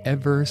an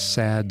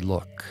ever-sad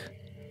look.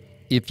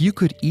 If you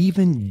could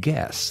even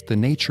guess the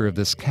nature of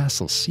this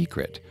castle's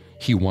secret,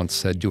 he once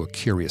said to a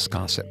curious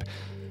gossip,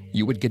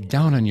 you would get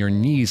down on your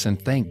knees and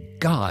thank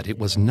God it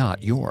was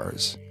not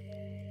yours.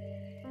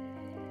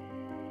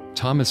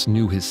 Thomas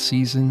knew his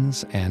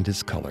seasons and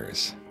his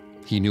colors.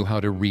 He knew how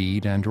to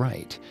read and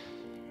write.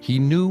 He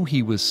knew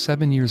he was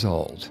 7 years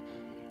old,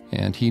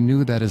 and he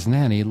knew that his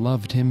nanny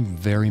loved him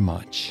very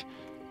much.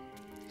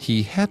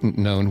 He hadn't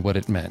known what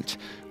it meant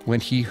when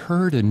he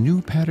heard a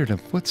new pattern of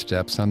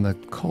footsteps on the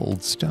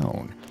cold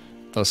stone,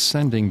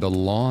 ascending the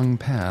long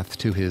path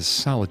to his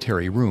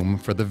solitary room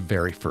for the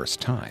very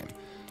first time.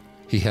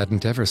 He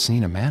hadn't ever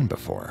seen a man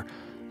before,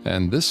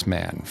 and this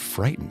man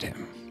frightened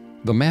him.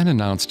 The man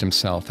announced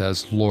himself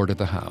as Lord of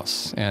the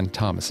house and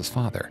Thomas's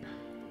father.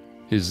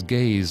 His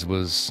gaze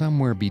was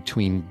somewhere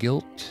between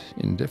guilt,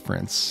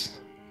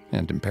 indifference,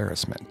 and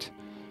embarrassment.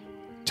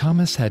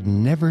 Thomas had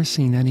never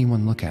seen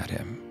anyone look at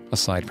him,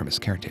 aside from his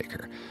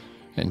caretaker,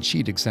 and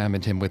she'd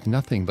examined him with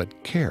nothing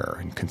but care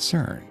and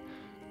concern,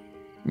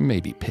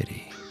 maybe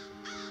pity.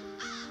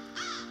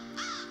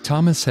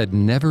 Thomas had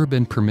never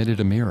been permitted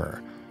a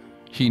mirror.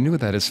 He knew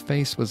that his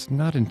face was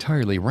not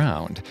entirely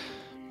round,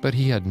 but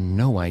he had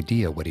no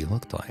idea what he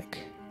looked like.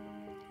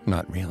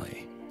 Not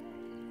really.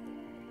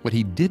 What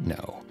he did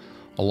know,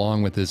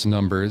 along with his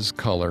numbers,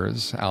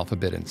 colors,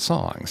 alphabet, and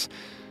songs,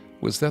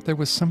 was that there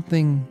was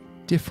something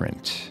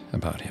different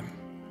about him.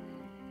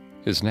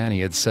 His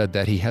nanny had said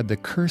that he had the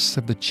curse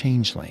of the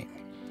changeling,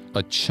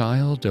 a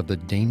child of the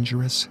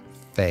dangerous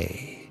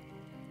Fae.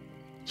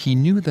 He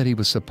knew that he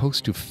was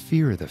supposed to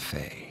fear the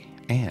Fae,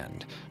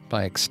 and,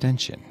 by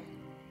extension,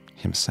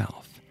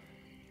 himself.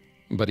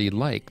 But he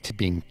liked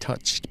being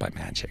touched by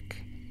magic.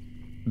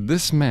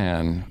 This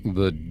man,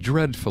 the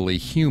dreadfully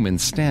human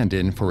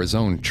stand-in for his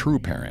own true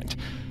parent,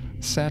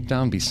 sat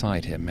down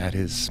beside him at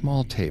his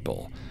small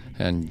table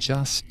and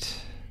just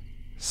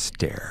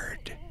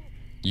stared.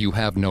 You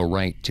have no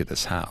right to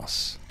this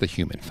house, the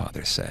human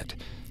father said.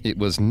 It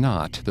was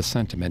not the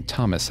sentiment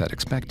Thomas had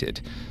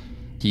expected.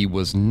 He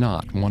was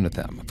not one of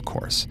them, of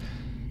course.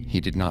 He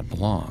did not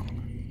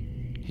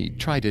belong. He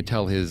tried to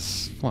tell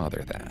his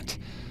father that,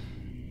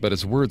 but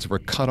his words were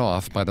cut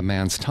off by the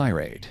man's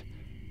tirade.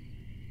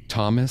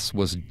 Thomas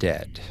was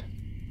dead.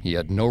 He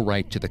had no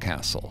right to the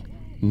castle,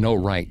 no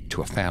right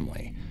to a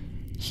family.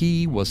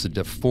 He was a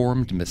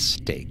deformed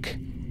mistake,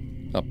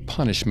 a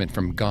punishment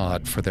from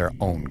God for their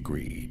own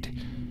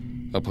greed,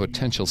 a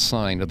potential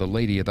sign of the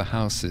lady of the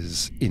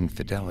house's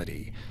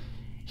infidelity.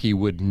 He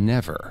would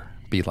never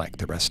be like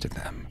the rest of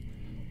them.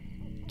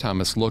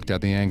 Thomas looked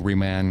at the angry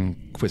man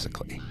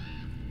quizzically.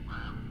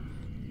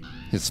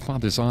 His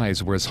father's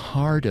eyes were as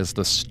hard as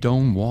the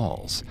stone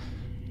walls.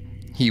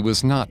 He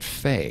was not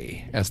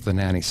Fae, as the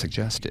nanny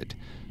suggested.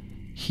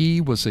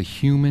 He was a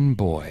human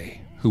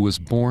boy who was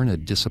born a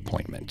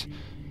disappointment.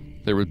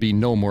 There would be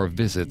no more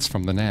visits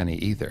from the nanny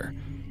either.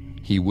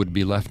 He would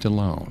be left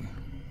alone,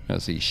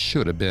 as he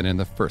should have been in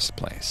the first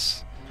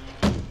place.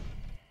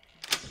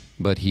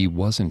 But he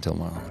wasn't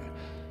alone.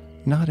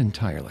 Not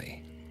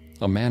entirely.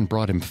 A man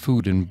brought him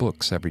food and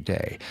books every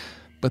day,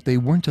 but they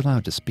weren't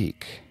allowed to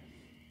speak.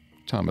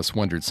 Thomas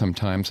wondered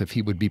sometimes if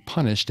he would be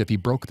punished if he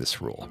broke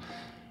this rule,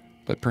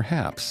 but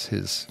perhaps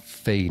his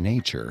Fae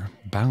nature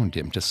bound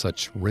him to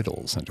such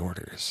riddles and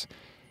orders.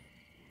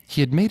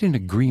 He had made an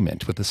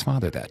agreement with his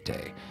father that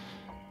day.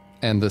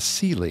 And the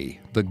Seelie,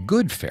 the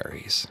good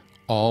fairies,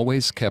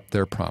 always kept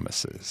their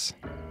promises.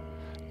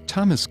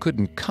 Thomas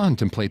couldn't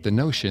contemplate the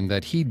notion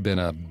that he'd been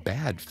a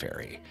bad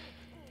fairy.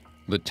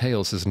 The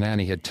tales his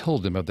nanny had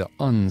told him of the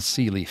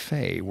unseelie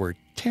fae were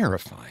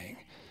terrifying.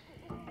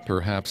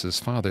 Perhaps his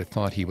father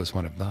thought he was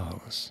one of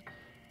those.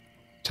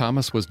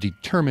 Thomas was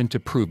determined to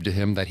prove to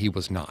him that he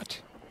was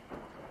not.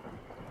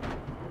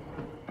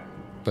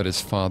 But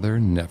his father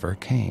never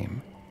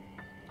came.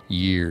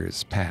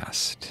 Years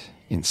passed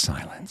in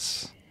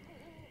silence.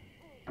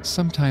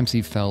 Sometimes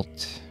he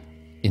felt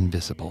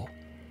invisible.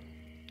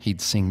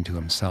 He'd sing to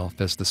himself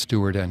as the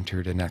steward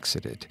entered and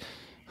exited,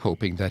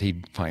 hoping that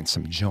he'd find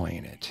some joy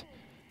in it.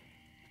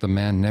 The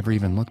man never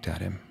even looked at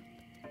him.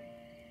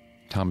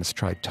 Thomas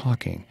tried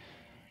talking,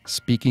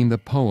 speaking the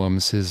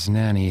poems his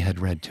nanny had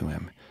read to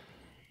him.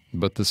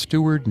 But the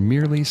steward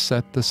merely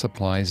set the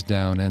supplies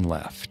down and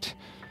left,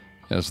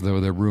 as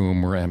though the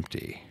room were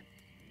empty.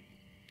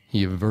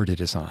 He averted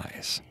his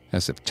eyes,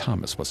 as if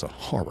Thomas was a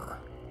horror.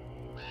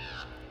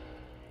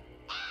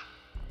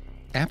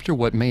 After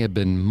what may have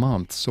been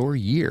months or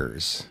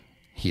years,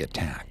 he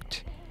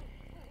attacked.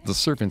 The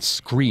servants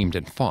screamed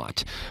and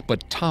fought,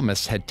 but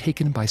Thomas had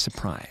taken him by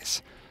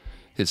surprise.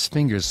 His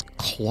fingers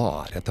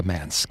clawed at the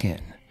man's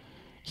skin.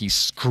 He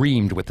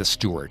screamed with the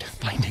steward,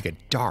 finding a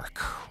dark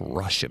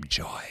rush of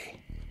joy.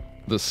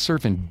 The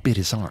servant bit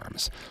his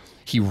arms.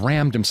 He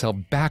rammed himself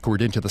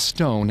backward into the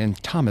stone,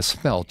 and Thomas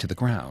fell to the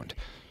ground.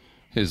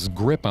 His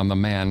grip on the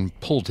man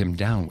pulled him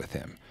down with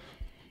him.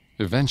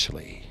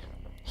 Eventually,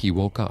 he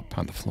woke up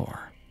on the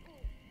floor,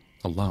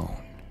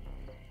 alone.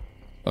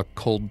 A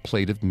cold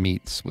plate of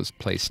meats was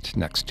placed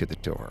next to the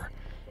door.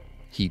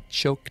 He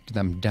choked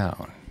them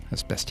down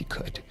as best he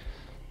could.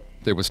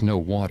 There was no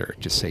water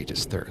to sate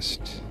his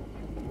thirst.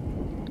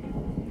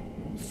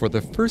 For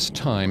the first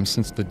time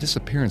since the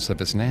disappearance of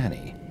his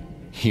nanny,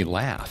 he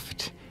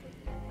laughed.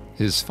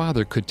 His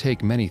father could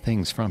take many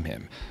things from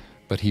him,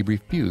 but he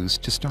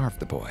refused to starve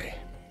the boy.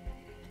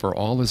 For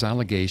all his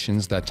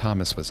allegations that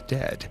Thomas was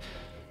dead,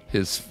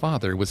 his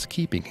father was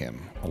keeping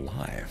him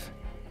alive.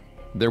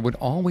 There would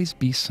always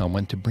be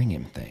someone to bring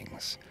him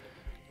things.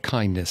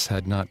 Kindness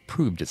had not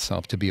proved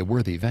itself to be a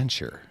worthy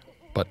venture,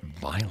 but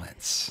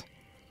violence.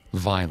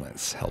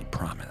 Violence held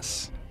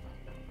promise.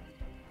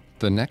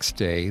 The next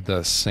day,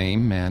 the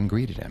same man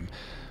greeted him,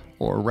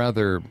 or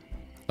rather,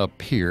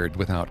 appeared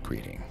without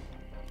greeting,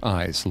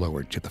 eyes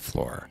lowered to the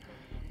floor.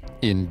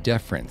 In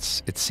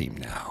deference, it seemed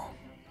now,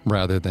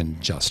 rather than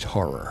just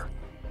horror.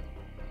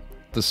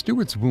 The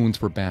steward's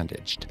wounds were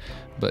bandaged,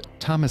 but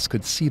Thomas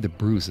could see the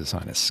bruises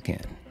on his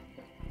skin.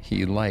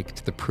 He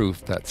liked the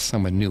proof that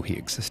someone knew he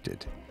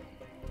existed.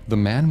 The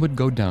man would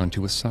go down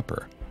to his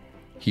supper.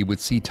 He would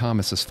see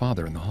Thomas's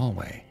father in the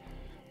hallway.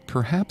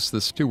 Perhaps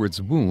the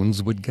steward's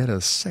wounds would get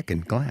a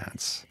second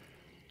glance.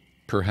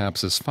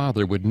 Perhaps his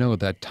father would know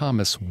that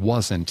Thomas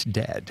wasn't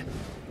dead.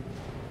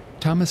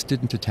 Thomas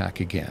didn't attack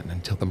again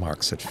until the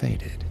marks had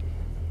faded.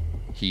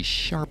 He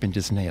sharpened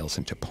his nails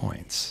into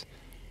points.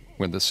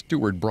 When the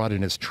steward brought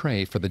in his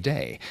tray for the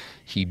day,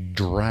 he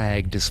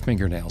dragged his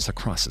fingernails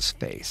across his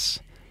face.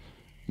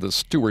 The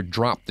steward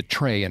dropped the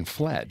tray and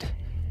fled.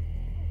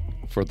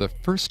 For the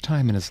first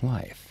time in his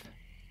life,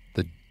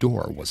 the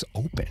door was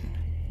open.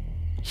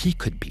 He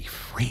could be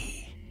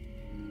free.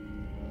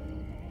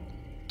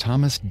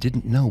 Thomas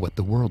didn't know what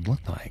the world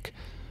looked like,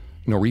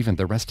 nor even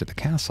the rest of the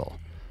castle.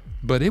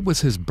 But it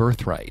was his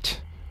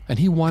birthright, and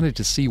he wanted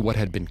to see what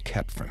had been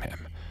kept from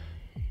him.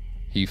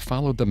 He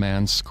followed the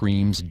man's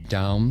screams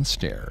down the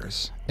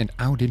stairs and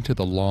out into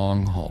the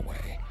long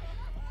hallway.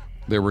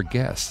 There were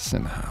guests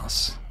in the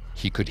house.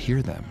 He could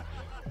hear them,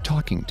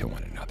 talking to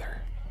one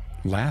another,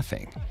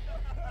 laughing.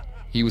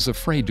 He was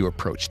afraid to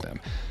approach them.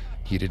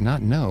 He did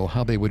not know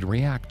how they would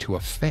react to a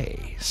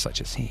fae such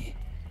as he.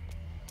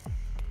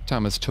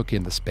 Thomas took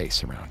in the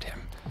space around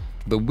him.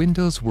 The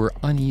windows were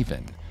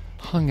uneven,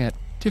 hung at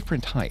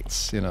different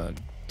heights in a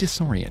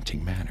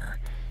disorienting manner.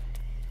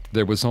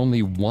 There was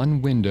only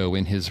one window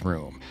in his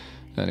room,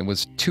 and it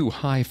was too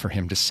high for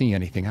him to see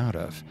anything out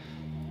of.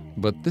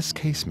 But this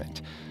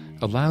casement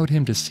allowed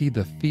him to see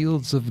the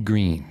fields of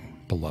green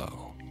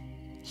below.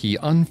 He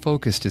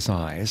unfocused his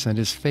eyes, and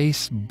his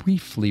face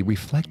briefly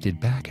reflected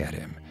back at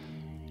him.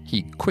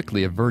 He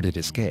quickly averted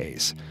his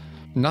gaze,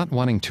 not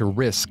wanting to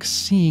risk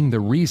seeing the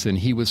reason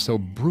he was so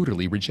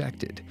brutally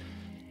rejected.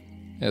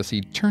 As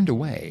he turned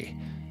away,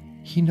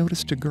 he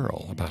noticed a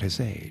girl about his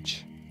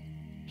age.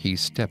 He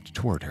stepped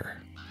toward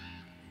her.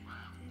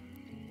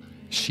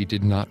 She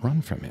did not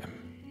run from him.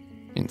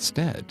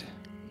 Instead,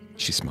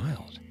 she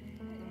smiled.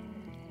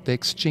 They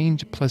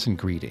exchanged pleasant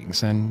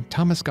greetings, and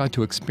Thomas got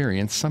to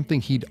experience something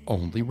he'd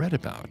only read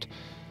about: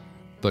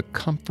 the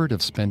comfort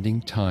of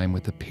spending time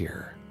with a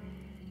peer.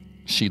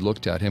 She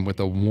looked at him with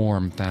a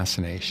warm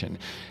fascination,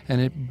 and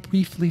it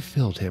briefly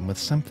filled him with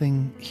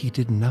something he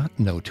did not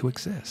know to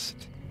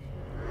exist.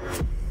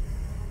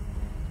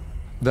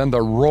 Then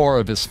the roar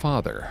of his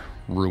father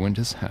ruined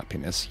his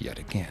happiness yet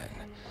again.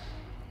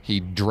 He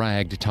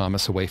dragged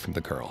Thomas away from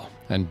the girl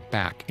and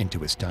back into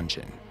his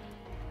dungeon.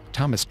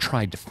 Thomas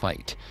tried to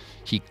fight.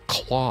 He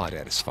clawed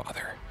at his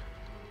father.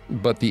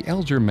 But the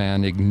elder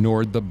man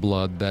ignored the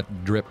blood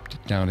that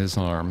dripped down his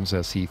arms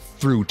as he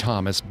threw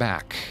Thomas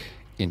back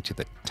into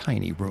the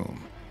tiny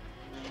room.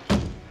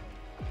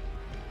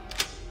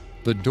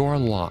 The door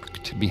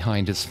locked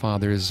behind his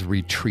father's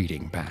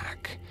retreating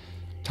back.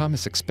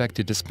 Thomas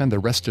expected to spend the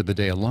rest of the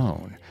day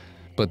alone,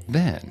 but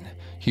then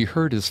he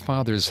heard his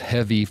father's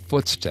heavy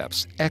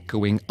footsteps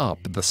echoing up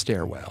the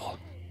stairwell.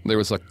 There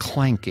was a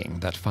clanking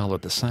that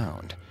followed the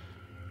sound,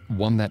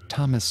 one that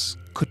Thomas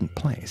couldn't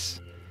place.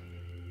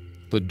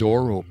 The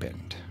door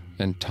opened,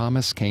 and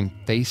Thomas came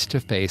face to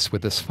face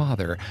with his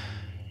father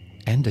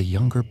and a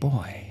younger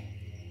boy.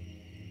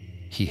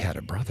 He had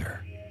a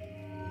brother.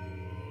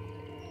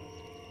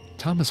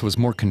 Thomas was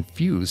more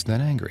confused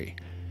than angry.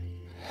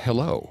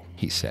 "Hello,"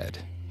 he said,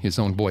 his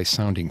own voice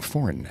sounding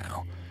foreign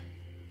now.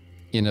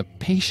 In a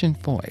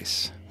patient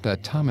voice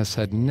that Thomas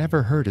had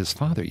never heard his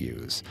father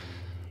use,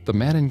 the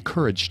man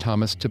encouraged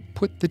Thomas to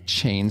put the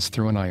chains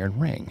through an iron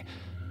ring.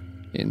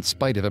 In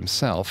spite of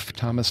himself,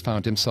 Thomas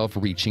found himself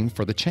reaching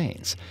for the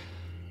chains,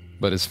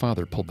 but his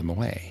father pulled them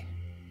away,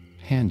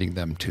 handing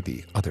them to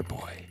the other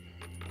boy.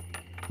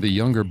 The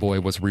younger boy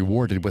was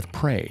rewarded with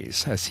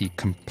praise as he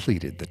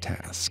completed the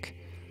task.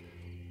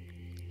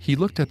 He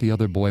looked at the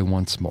other boy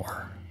once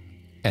more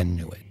and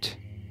knew it.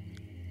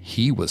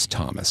 He was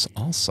Thomas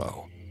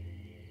also.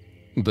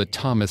 The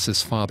Thomas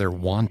his father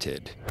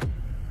wanted.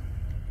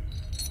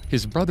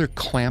 His brother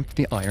clamped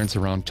the irons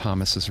around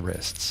Thomas's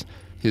wrists.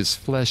 His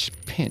flesh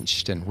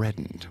pinched and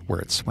reddened where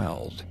it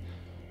swelled.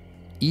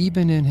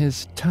 Even in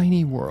his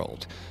tiny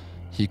world,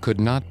 he could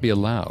not be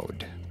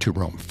allowed to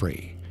roam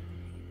free.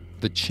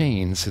 The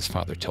chains, his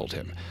father told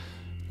him,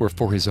 were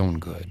for his own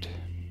good.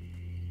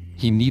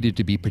 He needed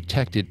to be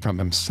protected from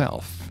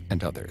himself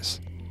and others.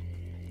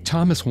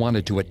 Thomas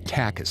wanted to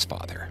attack his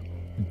father,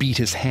 beat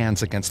his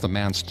hands against the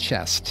man's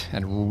chest,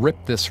 and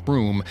rip this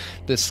room,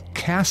 this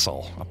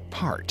castle,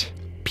 apart,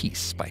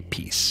 piece by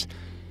piece.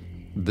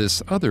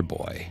 This other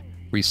boy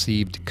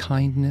received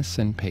kindness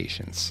and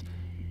patience.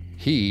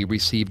 He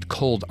received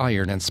cold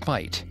iron and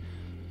spite.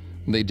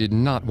 They did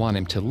not want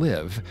him to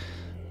live,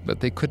 but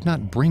they could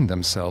not bring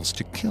themselves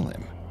to kill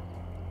him.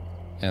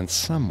 And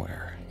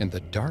somewhere in the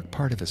dark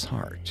part of his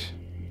heart,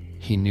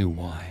 he knew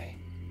why.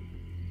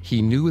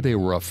 He knew they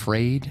were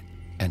afraid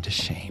and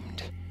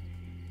ashamed.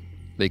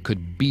 They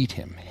could beat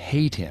him,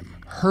 hate him,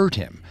 hurt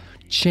him,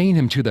 chain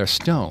him to their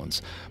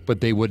stones,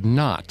 but they would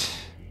not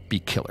be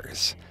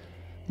killers,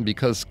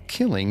 because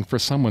killing for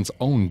someone's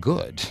own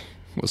good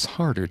was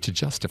harder to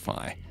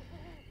justify.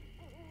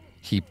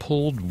 He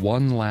pulled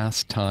one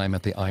last time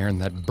at the iron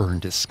that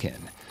burned his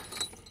skin,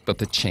 but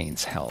the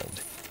chains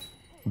held.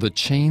 The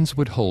chains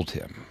would hold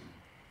him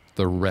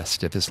the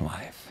rest of his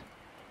life.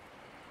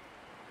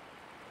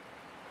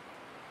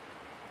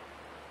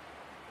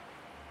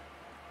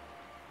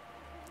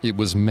 It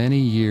was many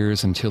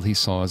years until he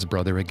saw his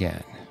brother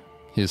again.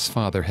 His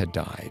father had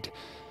died.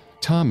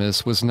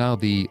 Thomas was now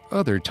the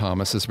other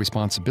Thomas's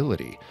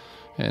responsibility,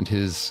 and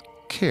his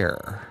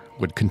care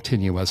would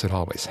continue as it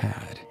always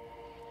had.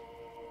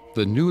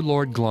 The new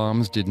Lord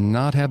Glamis did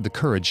not have the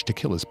courage to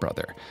kill his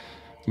brother,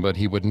 but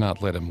he would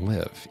not let him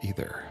live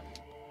either.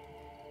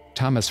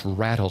 Thomas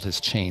rattled his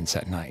chains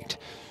at night,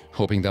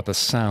 hoping that the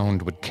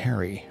sound would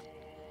carry.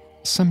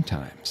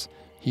 Sometimes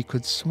he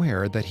could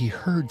swear that he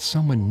heard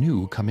someone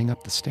new coming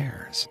up the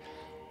stairs,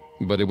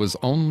 but it was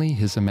only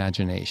his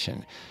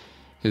imagination,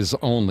 his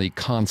only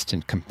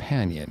constant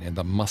companion in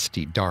the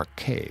musty, dark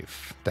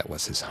cave that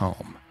was his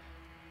home.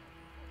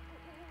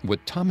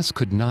 What Thomas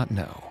could not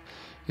know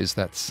is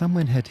that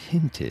someone had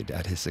hinted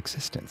at his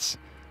existence.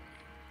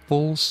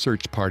 Full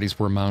search parties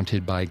were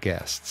mounted by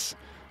guests,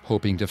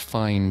 hoping to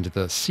find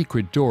the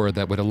secret door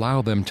that would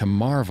allow them to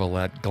marvel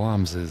at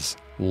Glamis's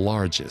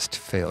largest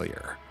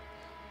failure.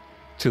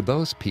 To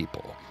those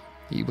people,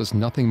 he was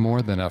nothing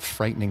more than a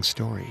frightening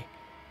story.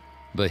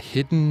 The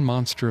hidden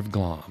monster of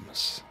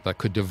Glamis that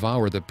could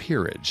devour the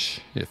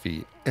peerage if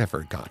he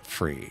ever got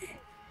free.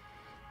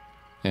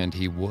 And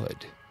he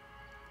would.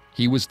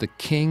 He was the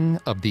king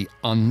of the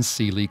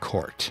unseelie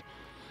court,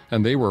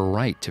 and they were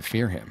right to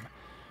fear him,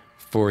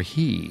 for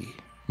he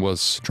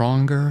was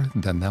stronger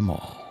than them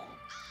all.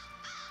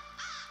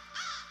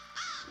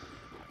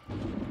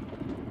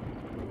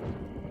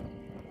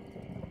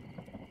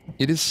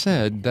 It is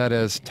said that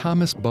as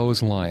Thomas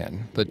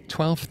Bowes-Lyon, the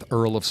 12th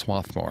Earl of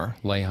Swarthmore,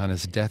 lay on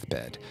his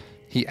deathbed,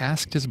 he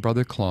asked his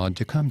brother Claude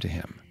to come to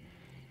him.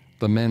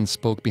 The men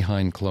spoke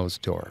behind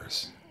closed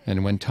doors,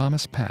 and when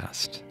Thomas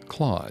passed,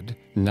 Claude,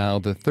 now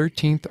the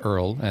 13th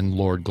Earl and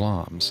Lord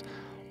Glamis,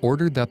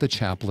 ordered that the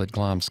chapel at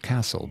Glamis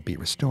Castle be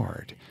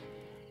restored.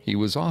 He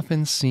was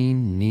often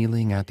seen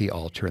kneeling at the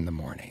altar in the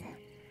morning,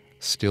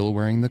 still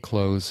wearing the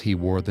clothes he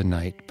wore the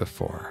night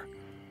before.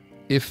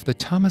 If the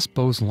Thomas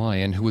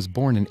Bowes-Lyon, who was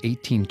born in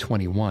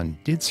 1821,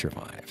 did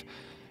survive,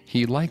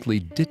 he likely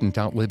didn't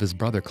outlive his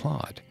brother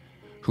Claude,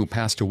 who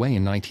passed away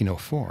in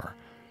 1904.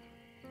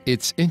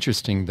 It's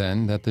interesting,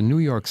 then, that the New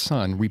York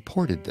Sun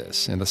reported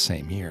this in the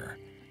same year.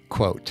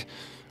 Quote,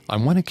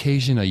 On one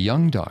occasion, a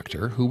young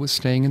doctor who was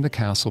staying in the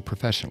castle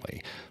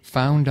professionally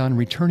found on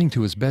returning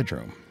to his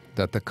bedroom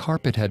that the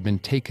carpet had been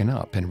taken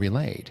up and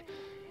relaid.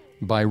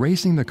 By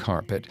raising the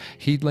carpet,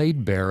 he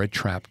laid bare a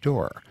trap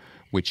door,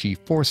 which he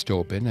forced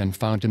open and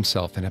found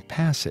himself in a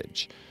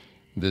passage.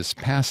 This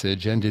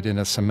passage ended in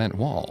a cement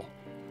wall.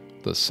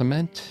 The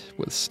cement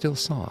was still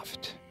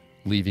soft,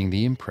 leaving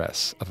the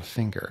impress of a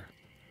finger.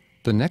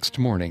 The next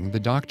morning, the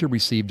doctor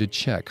received a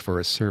check for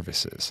his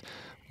services,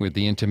 with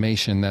the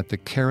intimation that the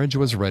carriage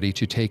was ready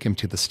to take him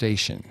to the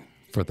station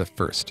for the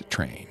first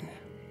train.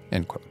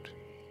 End quote.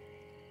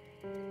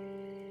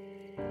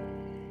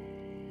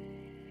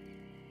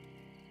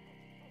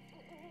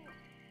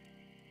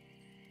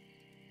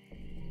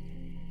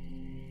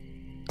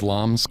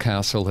 Glamis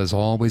Castle has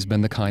always been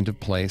the kind of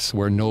place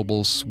where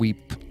nobles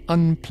sweep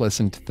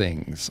unpleasant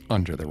things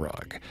under the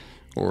rug,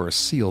 or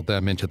seal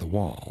them into the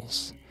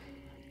walls.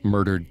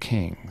 Murdered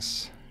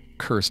kings,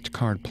 cursed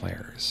card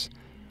players,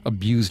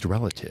 abused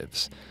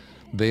relatives,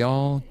 they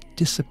all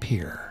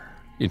disappear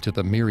into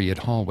the myriad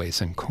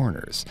hallways and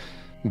corners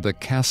the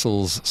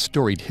castle's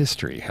storied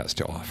history has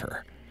to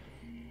offer.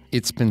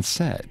 It's been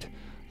said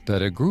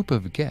that a group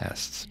of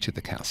guests to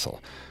the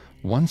castle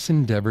once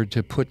endeavored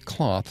to put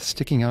cloth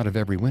sticking out of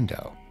every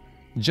window,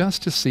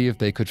 just to see if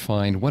they could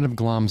find one of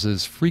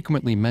Glamis's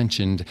frequently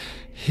mentioned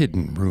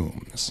hidden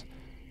rooms.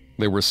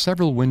 There were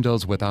several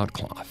windows without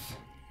cloth,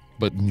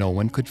 but no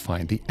one could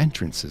find the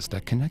entrances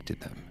that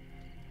connected them.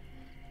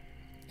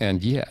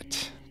 And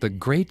yet, the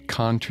great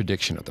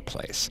contradiction of the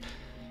place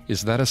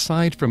is that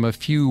aside from a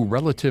few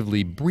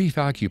relatively brief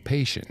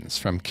occupations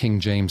from King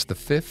James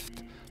V,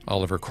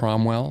 Oliver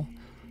Cromwell,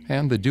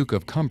 and the Duke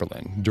of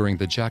Cumberland during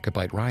the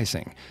Jacobite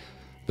Rising,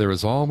 there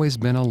has always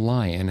been a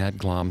lion at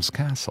Glamis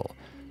Castle.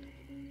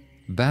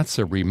 That's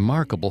a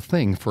remarkable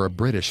thing for a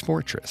British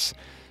fortress,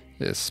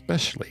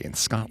 especially in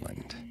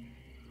Scotland.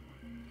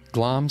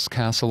 Glamis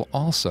Castle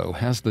also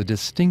has the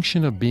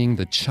distinction of being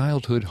the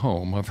childhood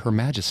home of Her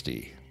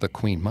Majesty, the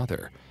Queen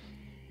Mother.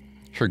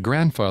 Her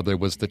grandfather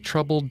was the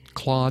troubled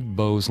Claude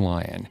Bowes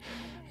lion,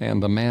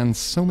 and the man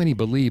so many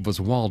believe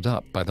was walled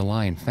up by the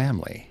lion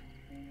family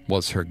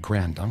was her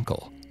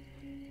granduncle.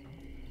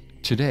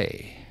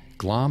 Today,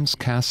 Glamis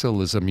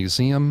Castle is a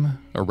museum,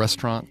 a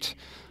restaurant,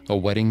 a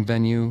wedding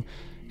venue,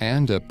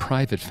 and a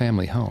private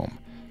family home.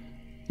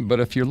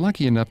 But if you're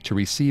lucky enough to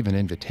receive an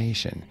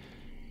invitation,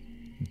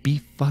 be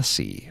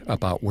fussy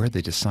about where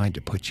they decide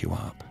to put you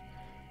up.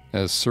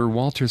 As Sir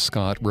Walter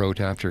Scott wrote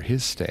after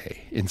his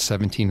stay in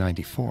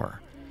 1794,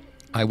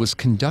 "I was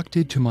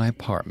conducted to my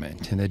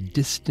apartment in a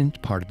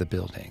distant part of the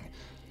building.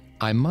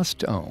 I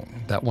must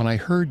own that when I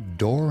heard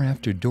door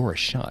after door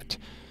shut,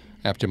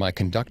 after my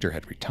conductor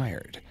had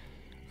retired,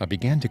 I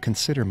began to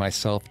consider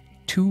myself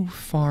too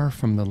far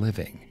from the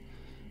living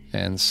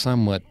and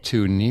somewhat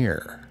too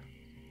near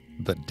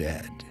the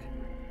dead."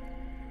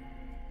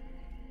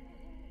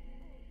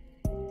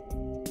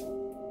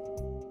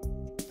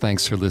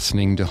 Thanks for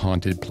listening to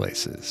Haunted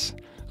Places.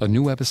 A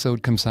new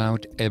episode comes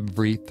out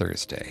every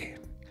Thursday.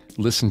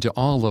 Listen to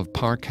all of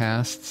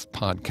Parcast's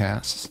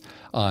podcasts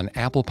on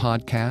Apple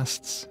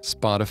Podcasts,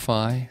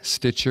 Spotify,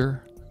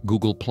 Stitcher,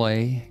 Google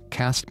Play,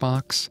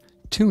 CastBox,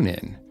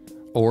 TuneIn,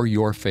 or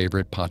your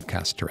favorite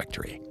podcast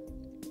directory.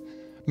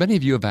 Many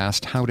of you have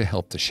asked how to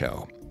help the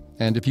show,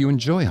 and if you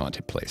enjoy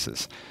Haunted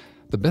Places,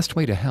 the best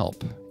way to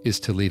help is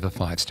to leave a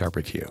 5-star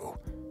review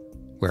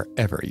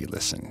wherever you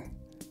listen.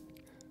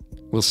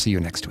 We'll see you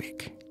next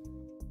week.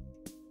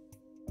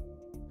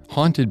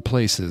 Haunted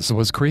Places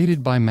was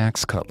created by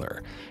Max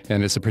Cutler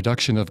and is a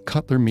production of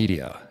Cutler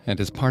Media and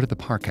is part of the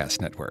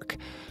Parcast Network.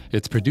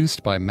 It's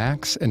produced by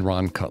Max and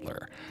Ron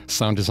Cutler,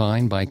 sound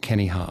design by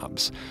Kenny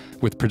Hobbs,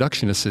 with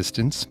production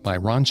assistance by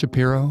Ron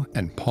Shapiro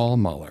and Paul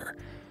Muller.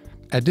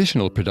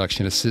 Additional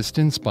production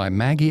assistance by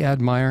Maggie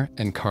Admire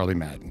and Carly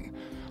Madden.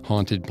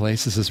 Haunted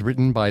Places is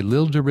written by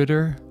Lil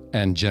DeRitter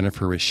and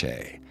Jennifer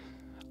Richey.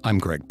 I'm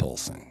Greg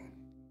Polson.